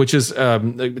AudioPen, which is a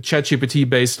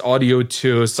ChatGPT-based audio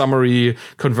to summary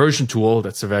conversion tool.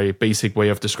 That's a very basic way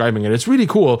of describing it. It's really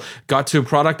cool. Got to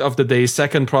product of the day,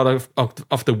 second product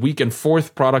of the week, and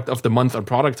 4th product of the month on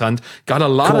Product Hunt. Got a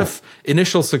lot of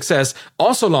initial success.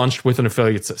 Also launched with an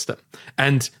affiliate system,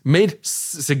 and made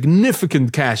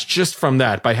significant cash just from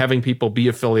that by having people be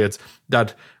affiliates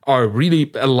that are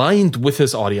really aligned with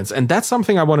his audience. And that's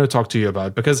something I want to talk to you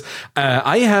about, because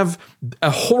I have a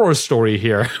horror story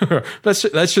here. Let's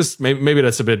just, maybe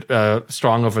that's a bit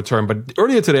strong of a term, but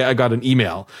earlier today I got an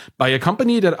email by a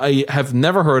company that I have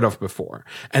never heard of before.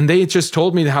 And they just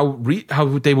told me how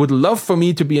they would love for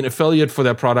me to be an affiliate for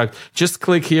their product. Just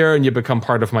click here and you become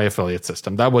part of my affiliate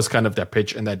system. That was kind of their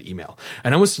pitch in that email.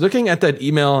 And I was looking at that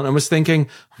email and I was thinking,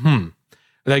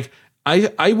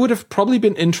 I would have probably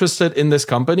been interested in this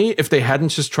company if they hadn't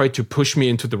just tried to push me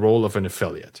into the role of an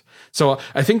affiliate. So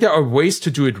I think there are ways to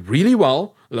do it really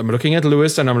well. I'm looking at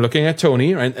Lewis and I'm looking at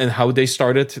Tony, right, and how they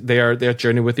started their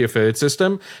journey with the affiliate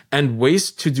system, and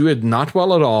ways to do it not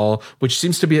well at all, which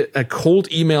seems to be a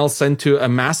cold email sent to a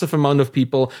massive amount of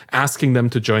people asking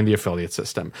them to join the affiliate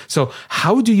system. So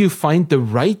how do you find the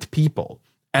right people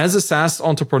as a SaaS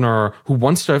entrepreneur who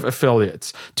wants to have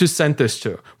affiliates to send this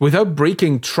to without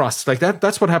breaking trust? Like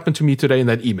that's what happened to me today in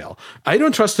that email. I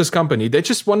don't trust this company. They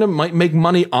just want to make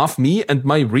money off me and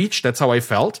my reach. That's how I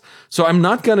felt. So I'm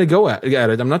not going to go at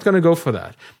it. I'm not going to go for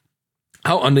that.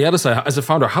 How, on the other side, as a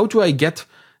founder, how do I get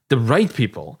the right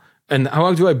people? And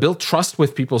how do I build trust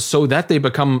with people so that they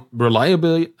become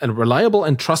reliable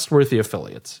and trustworthy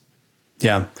affiliates?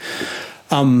 Yeah.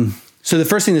 So the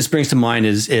first thing this brings to mind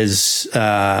is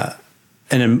an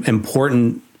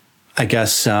important, I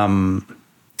guess, in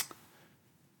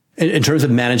terms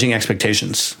of managing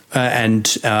expectations and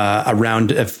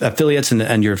around affiliates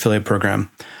and your affiliate program.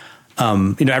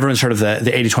 Everyone's heard of the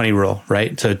 80-20 rule,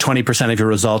 right? So 20% of your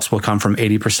results will come from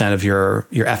 80% of your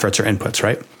efforts or inputs,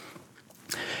 right?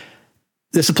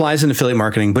 This applies in affiliate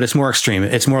marketing, but it's more extreme.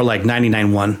 It's more like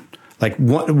 99-1. Like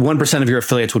 1% of your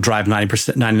affiliates will drive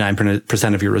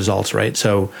 99% of your results, right?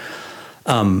 So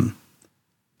the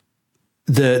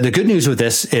good news with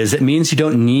this is it means you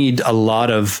don't need a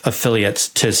lot of affiliates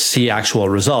to see actual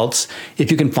results if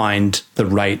you can find the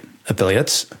right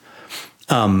affiliates.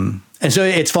 And so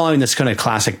it's following this kind of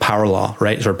classic power law,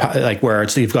 right? Sort of like where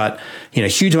you've got a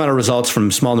huge amount of results from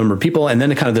a small number of people, and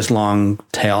then kind of this long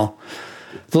tail.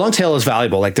 The long tail is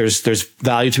valuable. Like there's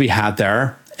value to be had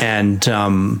there, and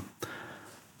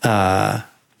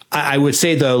I would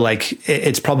say though, like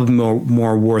it's probably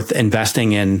more worth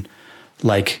investing in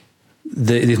like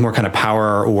these more kind of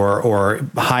power or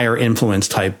higher influence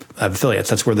type of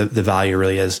affiliates. That's where the value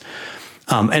really is.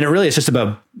 And it really is just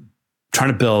about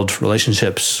trying to build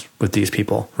relationships with these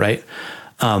people, right?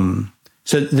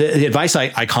 So the advice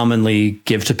I commonly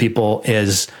give to people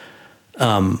is,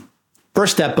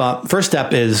 first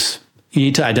step is you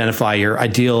need to identify your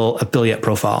ideal affiliate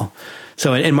profile.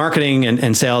 So in marketing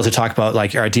and sales, we talk about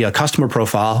like your ideal customer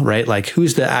profile, right? Like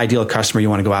who's the ideal customer you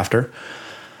want to go after?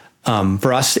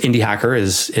 For us, Indie Hacker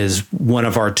is one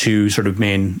of our two sort of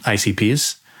main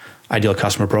ICPs, ideal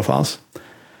customer profiles.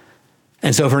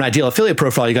 And so for an ideal affiliate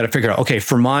profile, you got to figure out, okay,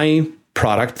 for my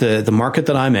product, the market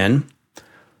that I'm in,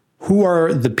 who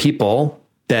are the people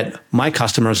that my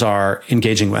customers are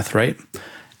engaging with, right?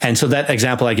 And so that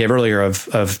example I gave earlier of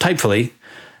Typefully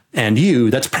and you,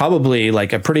 that's probably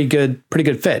like a pretty good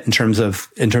fit in terms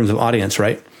of audience,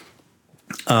 right?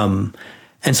 And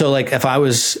so like if I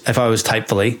was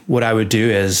Typefully, what I would do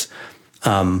is,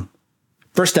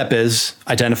 first step is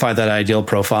identify that ideal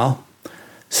profile.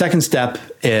 Second step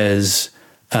is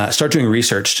start doing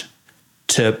research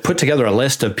to put together a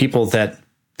list of people that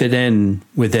fit in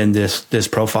within this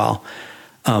profile.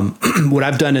 What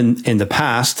I've done in the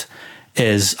past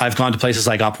is I've gone to places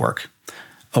like Upwork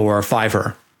or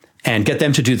Fiverr and get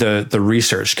them to do the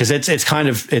research, because it's time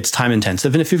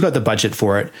intensive. And if you've got the budget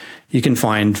for it, you can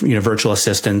find virtual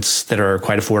assistants that are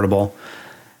quite affordable,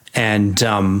 and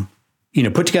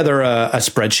put together a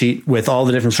spreadsheet with all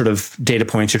the different sort of data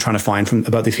points you're trying to find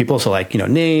about these people. So like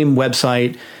name,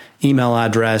 website, email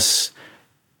address,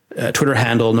 Twitter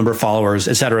handle, number of followers,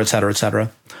 et cetera, et cetera, et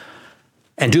cetera,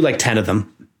 and do like 10 of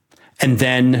them, and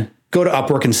then go to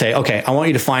Upwork and say, okay, I want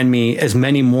you to find me as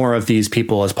many more of these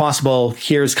people as possible.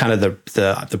 Here's kind of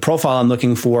the profile I'm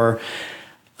looking for.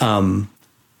 Go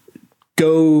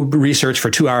research for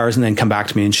 2 hours and then come back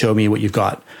to me and show me what you've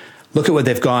got. Look at what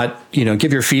they've got,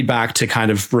 give your feedback to kind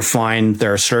of refine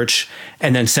their search,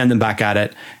 and then send them back at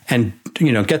it, and,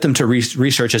 get them to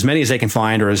research as many as they can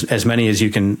find, or as many as you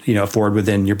can, afford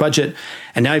within your budget.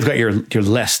 And now you've got your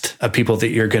list of people that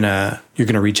you're going to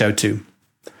reach out to.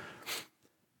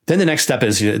 Then the next step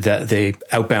is the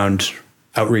outbound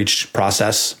outreach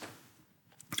process.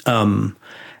 And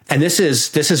this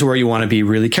is where you want to be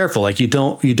really careful. Like you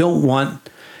don't want,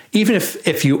 even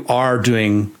if you are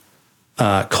doing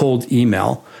cold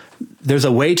email, there's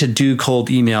a way to do cold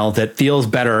email that feels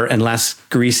better and less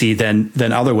greasy than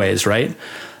other ways, right?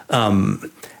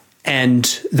 And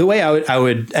the way I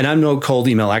would, and I'm no cold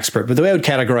email expert, but the way I would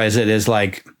categorize it is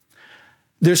like,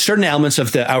 there's certain elements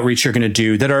of the outreach you're going to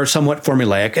do that are somewhat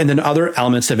formulaic, and then other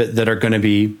elements of it that are going to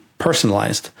be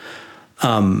personalized.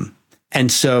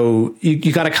 And so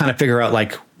you got to kind of figure out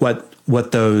like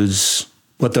what those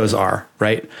are,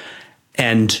 right?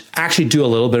 And actually do a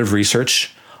little bit of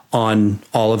research on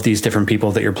all of these different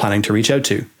people that you're planning to reach out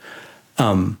to.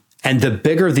 And the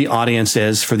bigger the audience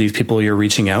is for these people you're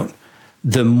reaching out,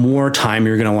 the more time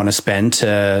you're going to want to spend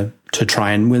to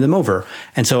try and win them over.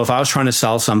 And so if I was trying to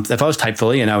sell if I was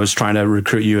Typefully and I was trying to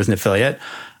recruit you as an affiliate,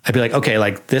 I'd be like, okay,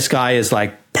 like this guy is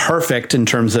like perfect in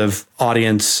terms of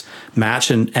audience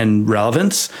match and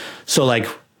relevance. So like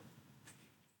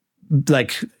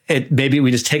maybe we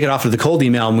just take it off of the cold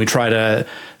email and we try to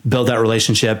build that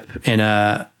relationship in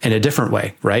a different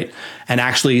way, right? And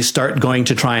actually start going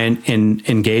to try and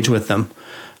engage with them.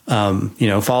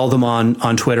 Follow them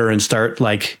on Twitter and start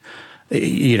like,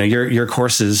 your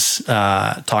courses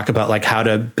talk about like how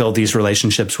to build these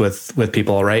relationships with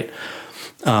people, right?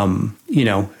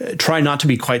 Try not to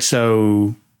be quite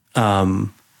so,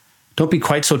 don't be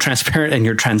quite so transparent in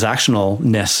your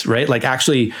transactionalness, right? Like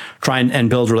actually try and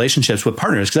build relationships with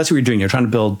partners, because that's what you're doing. You're trying to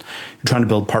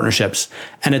build partnerships,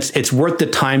 and it's worth the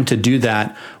time to do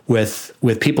that with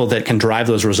people that can drive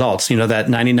those results. That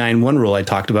 99-1 rule I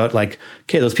talked about, like,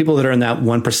 okay, those people that are in that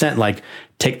 1%, like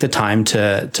take the time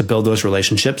to build those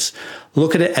relationships.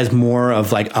 Look at it as more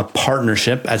of like a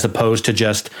partnership as opposed to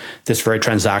just this very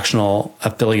transactional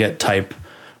affiliate type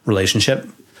relationship.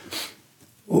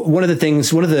 One of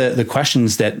the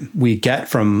questions that we get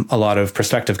from a lot of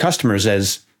prospective customers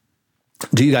is,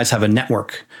 do you guys have a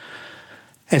network?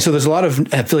 And so there's a lot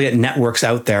of affiliate networks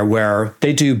out there where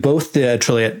they do both the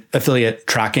affiliate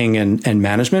tracking and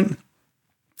management,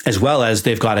 as well as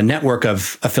they've got a network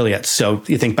of affiliates. So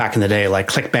you think back in the day, like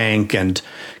ClickBank and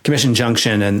Commission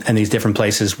Junction and these different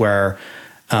places where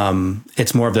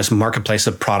it's more of this marketplace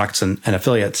of products and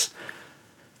affiliates.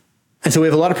 And so we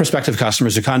have a lot of prospective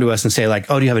customers who come to us and say like,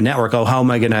 oh, do you have a network? Oh, how am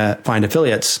I going to find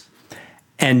affiliates?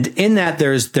 And in that,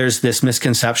 there's this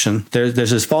misconception. There's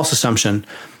this false assumption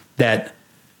that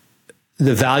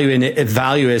the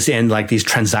value is in like these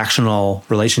transactional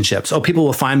relationships. Oh, people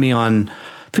will find me on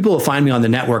the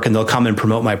network and they'll come and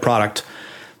promote my product.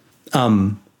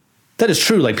 That is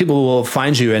true. Like people will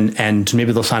find you and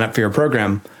maybe they'll sign up for your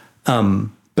program.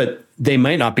 But they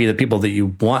might not be the people that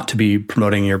you want to be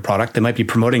promoting your product. They might be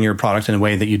promoting your product in a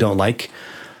way that you don't like.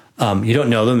 You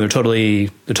don't know them. They're totally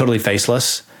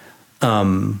faceless.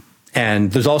 And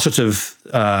And there's all sorts of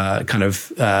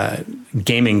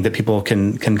gaming that people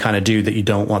can kind of do that you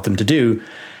don't want them to do.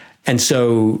 And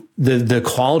so the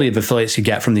quality of affiliates you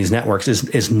get from these networks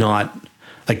is not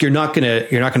like, you're not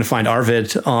gonna find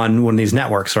Arvid on one of these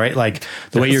networks, right? Like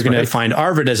the way you're gonna find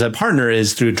Arvid as a partner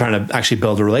is through trying to actually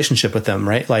build a relationship with them,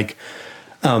 right? Like,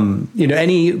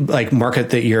 any like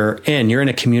market that you're in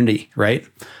a community, right?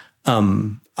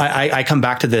 I come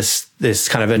back to this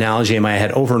kind of analogy in my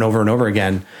head over and over and over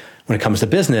again when it comes to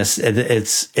business.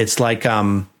 It's like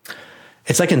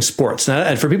in sports.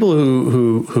 And for people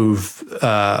who've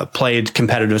played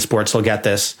competitive sports, they'll get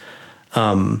this.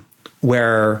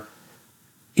 Where,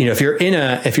 if you're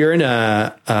in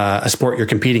a sport you're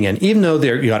competing in, even though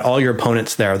you got all your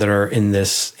opponents there that are in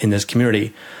this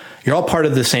community, you're all part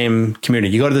of the same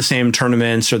community. You go to the same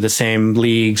tournaments or the same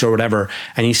leagues or whatever,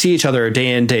 and you see each other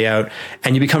day in, day out,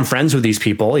 and you become friends with these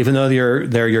people, even though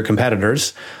they're your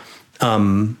competitors. A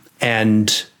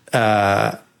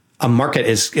market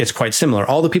is quite similar.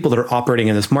 All the people that are operating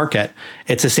in this market,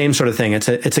 it's the same sort of thing.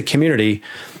 It's a community,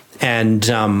 and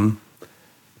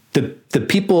the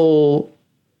people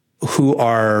who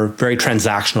are very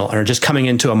transactional and are just coming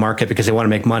into a market because they want to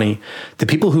make money, the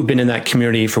people who've been in that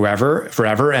community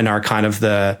forever and are kind of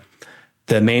the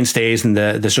mainstays and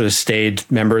the sort of staid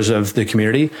members of the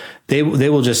community,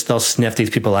 they'll sniff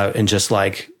these people out and just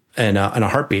like in a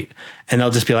heartbeat. And they'll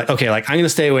just be like, okay, like I'm going to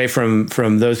stay away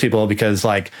from those people because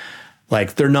like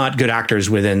they're not good actors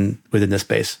within this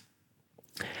space.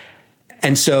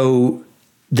 And so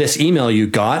this email you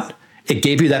got, it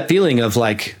gave you that feeling of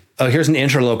like, oh, here's an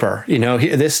interloper,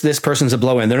 this person's a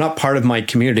blow-in. They're not part of my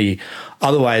community.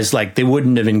 Otherwise, like they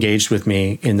wouldn't have engaged with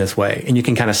me in this way. And you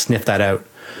can kind of sniff that out.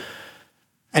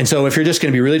 And so if you're just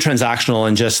going to be really transactional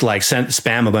and just like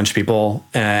spam a bunch of people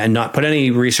and not put any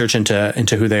research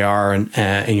into who they are and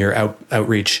in your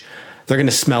outreach, they're going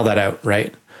to smell that out,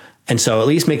 right? And so at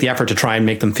least make the effort to try and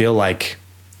make them feel like,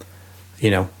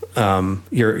 you're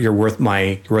worth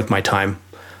my time.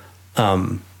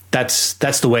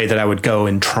 That's the way that I would go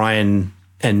and try and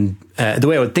the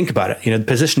way I would think about it,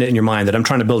 position it in your mind that I'm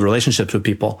trying to build relationships with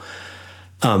people.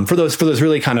 For those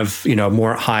really kind of,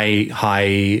 more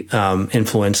high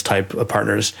influence type of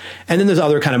partners. And then there's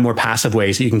other kind of more passive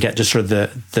ways that you can get just sort of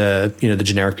the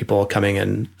generic people coming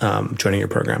and joining your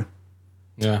program.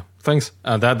 Yeah. Thanks.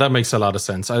 That makes a lot of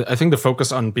sense. I think the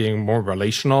focus on being more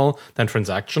relational than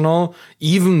transactional,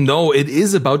 even though it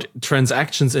is about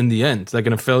transactions in the end, like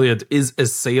an affiliate is a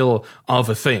sale of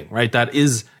a thing, right? That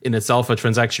is in itself a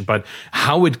transaction, but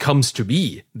how it comes to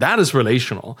be, that is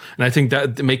relational. And I think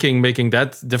that making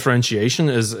that differentiation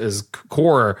is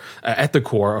core, at the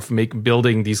core of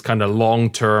building these kind of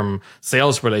long-term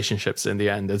sales relationships in the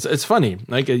end. It's funny.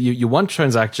 Like you want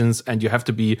transactions and you have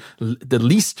to be the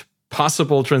least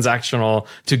possible transactional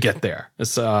to get there.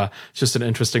 It's just an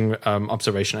interesting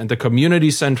observation. And the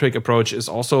community-centric approach is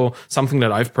also something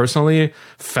that I've personally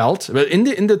felt. But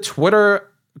in the Twitter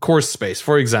course space,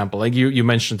 for example, like you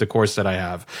mentioned the course that I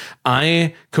have,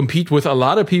 I compete with a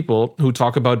lot of people who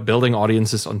talk about building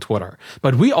audiences on Twitter,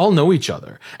 but we all know each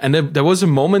other. And there was a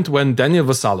moment when Daniel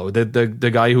Vassallo,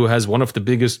 the guy who has one of the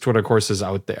biggest Twitter courses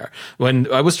out there,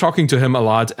 when I was talking to him a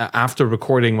lot after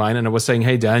recording mine, and I was saying,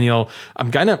 hey, Daniel,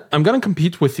 I'm gonna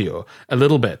compete with you a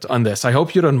little bit on this. I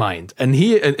hope you don't mind. And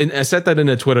I said that in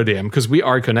a Twitter DM because we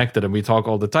are connected and we talk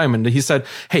all the time. And he said,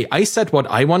 hey, I said what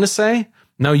I want to say.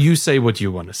 Now you say what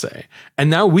you want to say.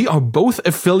 And now we are both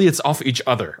affiliates of each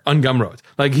other on Gumroad.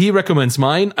 Like he recommends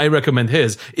mine, I recommend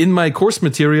his. In my course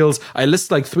materials, I list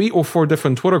like 3 or 4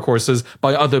 different Twitter courses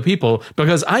by other people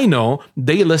because I know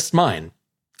they list mine.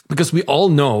 Because we all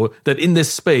know that in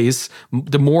this space,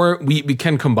 the more we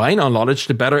can combine our knowledge,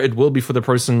 the better it will be for the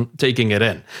person taking it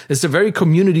in. It's a very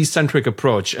community-centric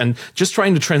approach. And just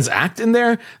trying to transact in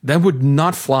there, that would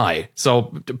not fly.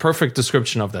 So the perfect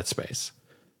description of that space.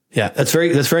 Yeah, that's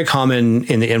very common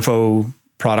in the info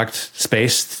product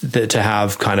space to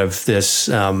have kind of this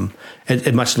a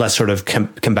much less sort of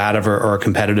combative or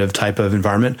competitive type of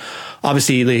environment.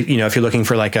 Obviously, if you're looking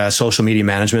for like a social media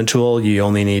management tool, you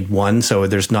only need one, so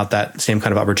there's not that same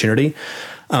kind of opportunity.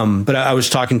 But I was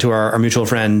talking to our mutual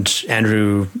friend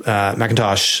Andrew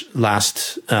McIntosh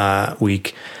last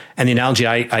week. And the analogy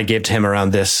I gave to him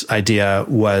around this idea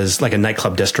was like a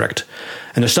nightclub district.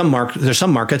 And there's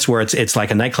some markets where it's like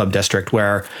a nightclub district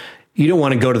where you don't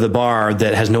want to go to the bar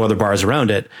that has no other bars around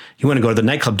it. You want to go to the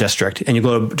nightclub district, and you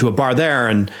go to a bar there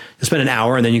and you spend an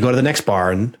hour, and then you go to the next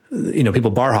bar, and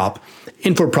people bar hop.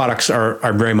 Info products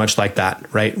are very much like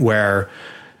that, right? Where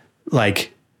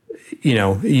like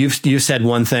you've said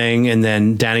one thing, and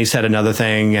then Danny said another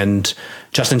thing, and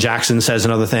Justin Jackson says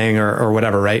another thing, or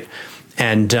whatever, right?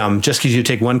 And just because you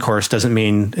take one course doesn't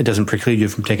mean it doesn't preclude you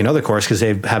from taking another course, because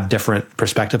they have different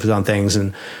perspectives on things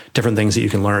and different things that you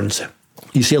can learn. So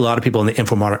you see a lot of people in the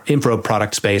info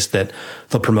product space that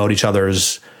they'll promote each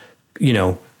other's,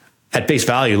 at face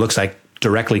value, looks like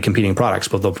directly competing products,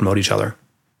 but they'll promote each other.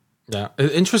 Yeah,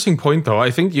 interesting point though.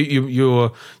 I think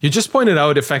you just pointed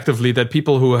out effectively that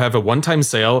people who have a one-time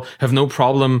sale have no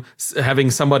problem having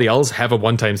somebody else have a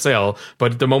one-time sale.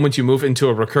 But the moment you move into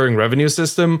a recurring revenue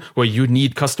system where you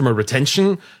need customer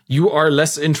retention, you are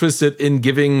less interested in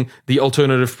giving the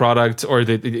alternative product or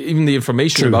even the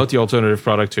information about the alternative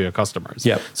product to your customers.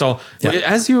 Yeah. So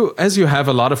as you have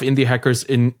a lot of indie hackers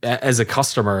as a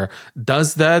customer,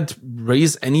 does that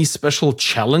raise any special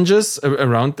challenges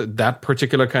around that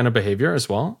particular kind of behavior as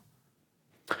well?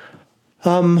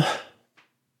 No,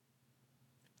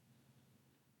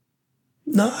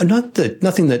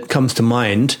 nothing that comes to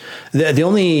mind. The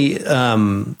only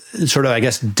sort of, I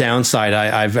guess, downside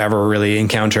I've ever really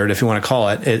encountered, if you want to call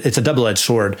it's a double-edged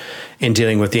sword in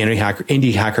dealing with the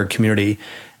indie hacker community,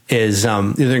 is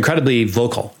they're incredibly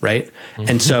vocal, right? Mm-hmm.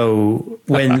 And so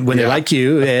when they like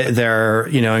you, they're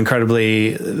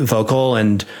incredibly vocal,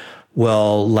 and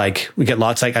we get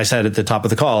lots, like I said at the top of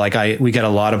the call, we get a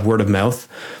lot of word of mouth.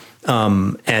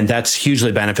 And that's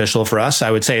hugely beneficial for us. I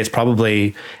would say it's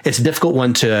a difficult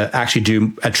one to actually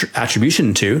do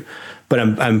attribution to, but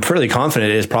I'm fairly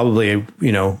confident it is probably,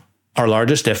 our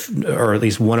largest, or at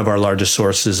least one of our largest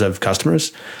sources of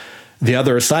customers. The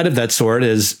other side of that sword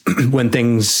is when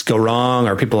things go wrong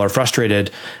or people are frustrated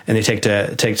and they take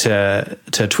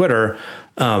to Twitter.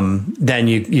 Then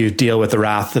you deal with the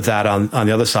wrath of that on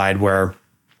the other side, where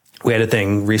we had a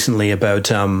thing recently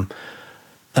about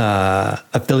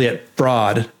affiliate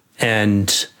fraud,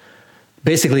 and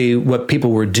basically what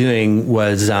people were doing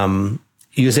was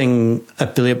using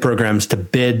affiliate programs to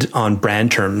bid on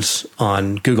brand terms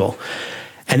on Google.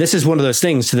 And this is one of those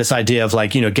things to this idea of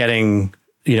getting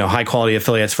high quality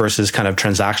affiliates versus kind of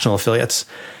transactional affiliates.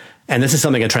 And this is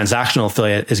something a transactional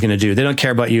affiliate is going to do. They don't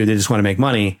care about you; they just want to make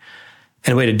money.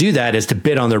 And a way to do that is to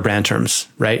bid on their brand terms,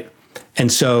 right?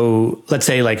 And so let's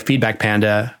say like Feedback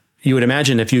Panda, you would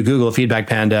imagine if you Google Feedback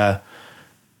Panda,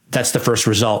 that's the first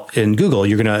result in Google.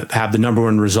 You're going to have the number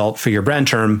one result for your brand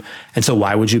term. And so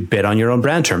why would you bid on your own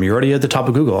brand term? You're already at the top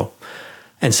of Google.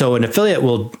 And so an affiliate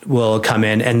will come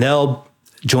in and they'll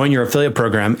join your affiliate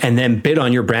program and then bid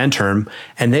on your brand term,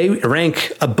 and they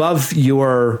rank above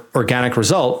your organic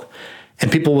result,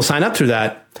 and people will sign up through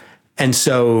that. And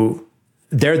so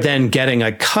they're then getting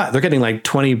a cut. They're getting like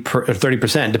 20 or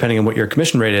 30%, depending on what your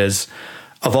commission rate is,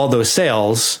 of all those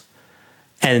sales.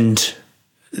 And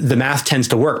the math tends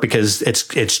to work because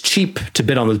it's cheap to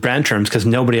bid on those brand terms because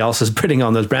nobody else is bidding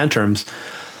on those brand terms.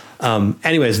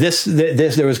 Anyways, this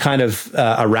there was kind of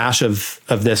a rash of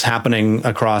this happening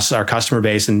across our customer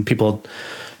base, and people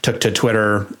took to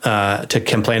Twitter to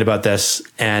complain about this,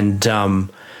 and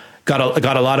got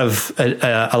a lot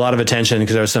of attention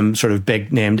because there were some sort of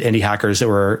big named indie hackers that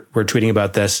were tweeting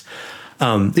about this.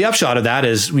 The upshot of that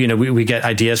is, we get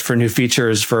ideas for new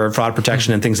features for fraud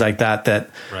protection and things like that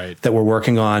we're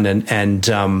working on, and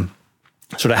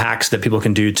sort of hacks that people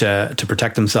can do to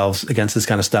protect themselves against this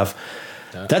kind of stuff.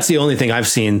 Yeah. That's the only thing I've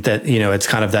seen that, it's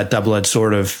kind of that double-edged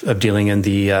sword of dealing in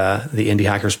the indie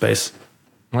hacker space.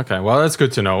 Okay, well, that's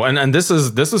good to know. And this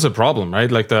is a problem, right?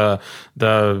 Like the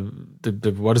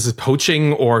what is it,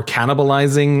 poaching or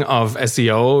cannibalizing of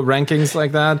SEO rankings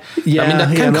like that? Yeah, I mean,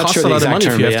 that can cost a lot of money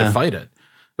if you have to fight it.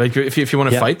 Like if you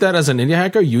want to fight that as an indie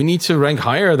hacker, you need to rank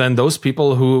higher than those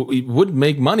people who would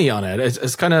make money on it.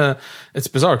 It's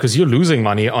bizarre because you're losing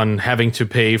money on having to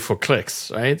pay for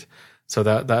clicks, right? So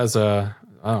that is a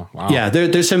oh wow. Yeah,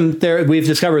 we've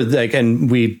discovered,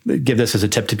 and we give this as a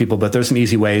tip to people, but there's some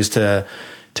easy ways to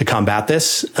combat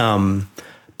this.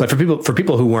 But for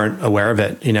people who weren't aware of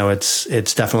it,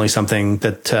 it's definitely something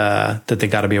that they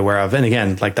got to be aware of. And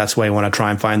again, like that's why you want to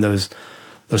try and find those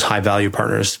high value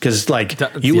partners, because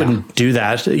you wouldn't do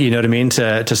that, you know what I mean,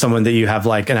 to someone that you have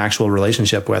like an actual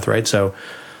relationship with, right? So,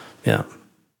 yeah.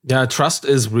 Yeah, trust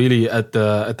is really at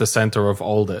the center of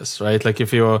all this, right? Like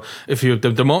if you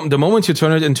the moment you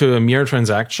turn it into a mere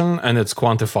transaction and it's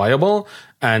quantifiable,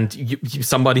 and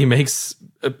somebody makes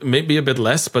maybe a bit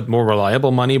less but more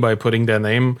reliable money by putting their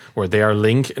name or their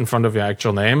link in front of your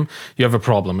actual name, you have a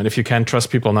problem. And if you can't trust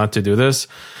people not to do this,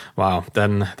 wow,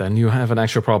 then you have an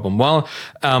actual problem. Well,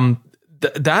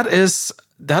 that is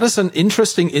that is an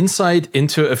interesting insight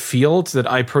into a field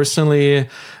that I personally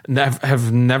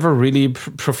have never really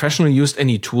professionally used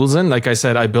any tools in. Like I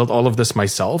said, I built all of this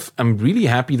myself. I'm really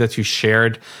happy that you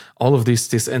shared all of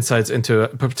these insights into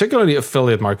particularly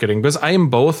affiliate marketing, because I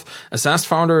am both a SaaS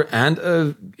founder and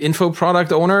a info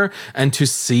product owner. And to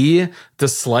see the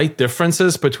slight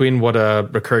differences between what a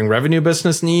recurring revenue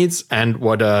business needs and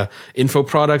what a info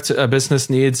product business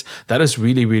needs, that is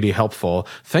really, really helpful.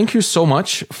 Thank you so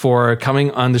much for coming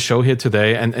on the show here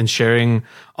today and sharing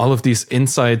all of these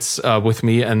insights with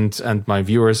me and my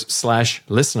viewers /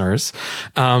 listeners.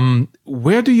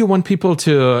 Where do you want people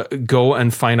to go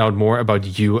and find out more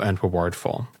about you and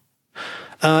Rewardful?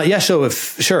 So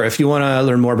if you want to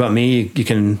learn more about me, you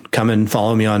can come and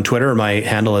follow me on Twitter. My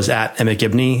handle is @Emmet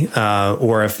Gibney.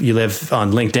 Or if you live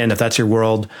on LinkedIn, if that's your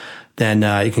world, then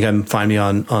you can come find me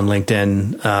on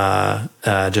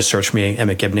LinkedIn. Just search me,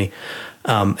 Emmet Gibney.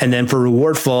 And then for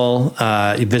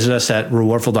Rewardful, you visit us at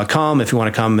rewardful.com if you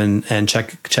want to come and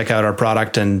check out our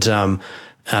product and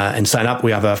sign up.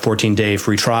 We have a 14-day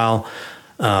free trial.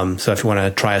 So if you want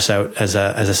to try us out as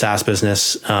a SaaS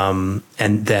business, and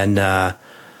then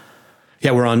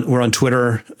we're on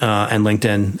Twitter and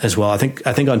LinkedIn as well. I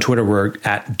think on Twitter we're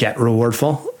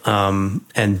 @GetRewardful.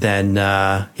 And then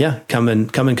come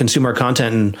and consume our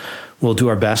content, and we'll do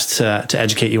our best to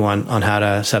educate you on how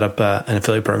to set up an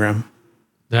affiliate program.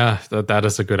 Yeah, that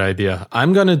is a good idea.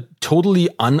 I'm going to totally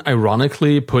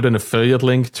unironically put an affiliate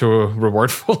link to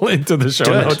Rewardful into the show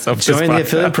notes of this podcast. Join the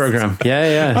affiliate program.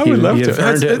 Yeah. I would love to. You've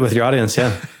earned it with your audience,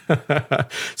 yeah.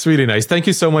 It's really nice. Thank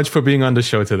you so much for being on the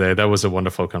show today. That was a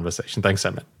wonderful conversation. Thanks,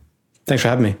 Emmet. Thanks for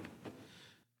having me.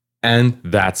 And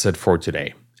that's it for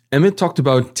today. Emmet talked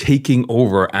about taking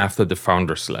over after the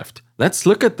founders left. Let's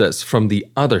look at this from the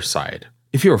other side.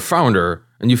 If you're a founder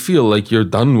and you feel like you're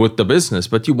done with the business,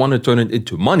 but you want to turn it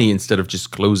into money instead of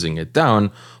just closing it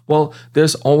down, well,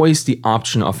 there's always the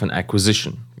option of an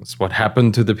acquisition. That's what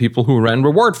happened to the people who ran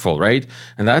Rewardful, right?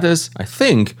 And that is, I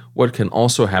think, what can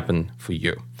also happen for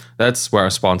you. That's where our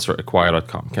sponsor,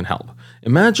 Acquire.com, can help.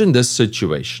 Imagine this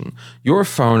situation. You're a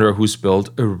founder who's built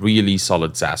a really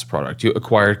solid SaaS product. You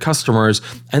acquired customers,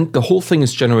 and the whole thing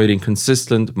is generating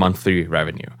consistent monthly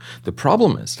revenue. The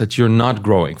problem is that you're not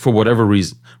growing for whatever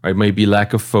reason, right? Maybe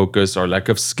lack of focus or lack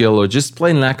of skill or just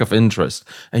plain lack of interest,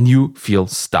 and you feel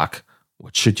stuck.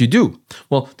 What should you do?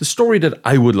 Well, the story that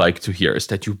I would like to hear is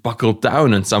that you buckled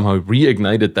down and somehow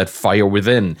reignited that fire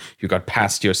within. You got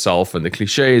past yourself and the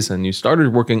cliches and you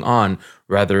started working on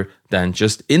rather than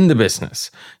just in the business.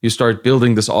 You start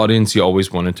building this audience you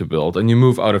always wanted to build, and you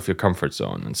move out of your comfort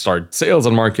zone and start sales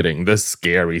and marketing, the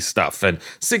scary stuff. And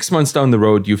 6 months down the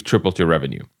road, you've tripled your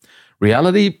revenue.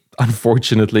 Reality,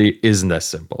 unfortunately, isn't as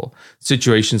simple.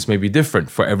 Situations may be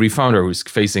different for every founder who's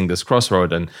facing this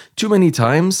crossroad, and too many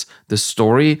times, the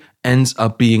story ends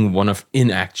up being one of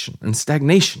inaction and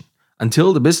stagnation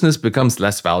until the business becomes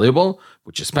less valuable,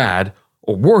 which is bad,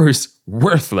 or worse,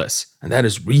 worthless, and that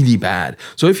is really bad.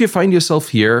 So if you find yourself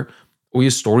here, or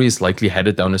your story is likely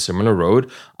headed down a similar road,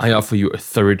 I offer you a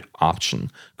third option.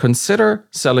 Consider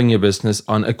selling your business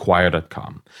on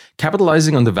Acquire.com.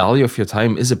 Capitalizing on the value of your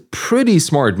time is a pretty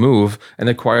smart move, and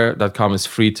Acquire.com is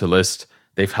free to list.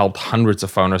 They've helped hundreds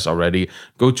of founders already.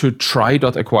 Go to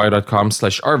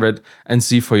try.acquire.com/Arvid and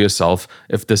see for yourself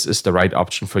if this is the right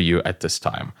option for you at this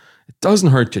time. It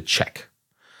doesn't hurt to check.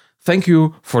 Thank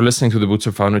you for listening to The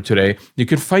Bootstrap Founder today. You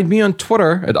can find me on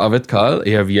Twitter at AvidKahl,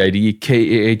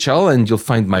 AvidKahl, and you'll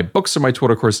find my books and my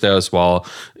Twitter course there as well.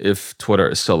 If Twitter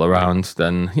is still around,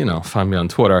 then, find me on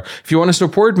Twitter. If you want to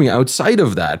support me outside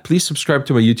of that, please subscribe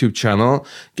to my YouTube channel,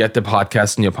 get the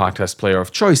podcast in your podcast player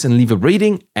of choice, and leave a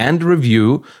rating and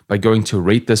review by going to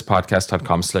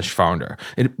ratethispodcast.com/founder.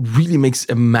 It really makes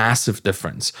a massive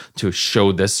difference to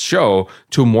show this show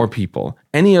to more people.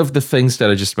 Any of the things that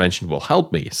I just mentioned will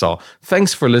help me. So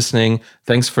thanks for listening.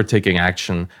 Thanks for taking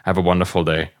action. Have a wonderful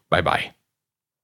day. Bye-bye.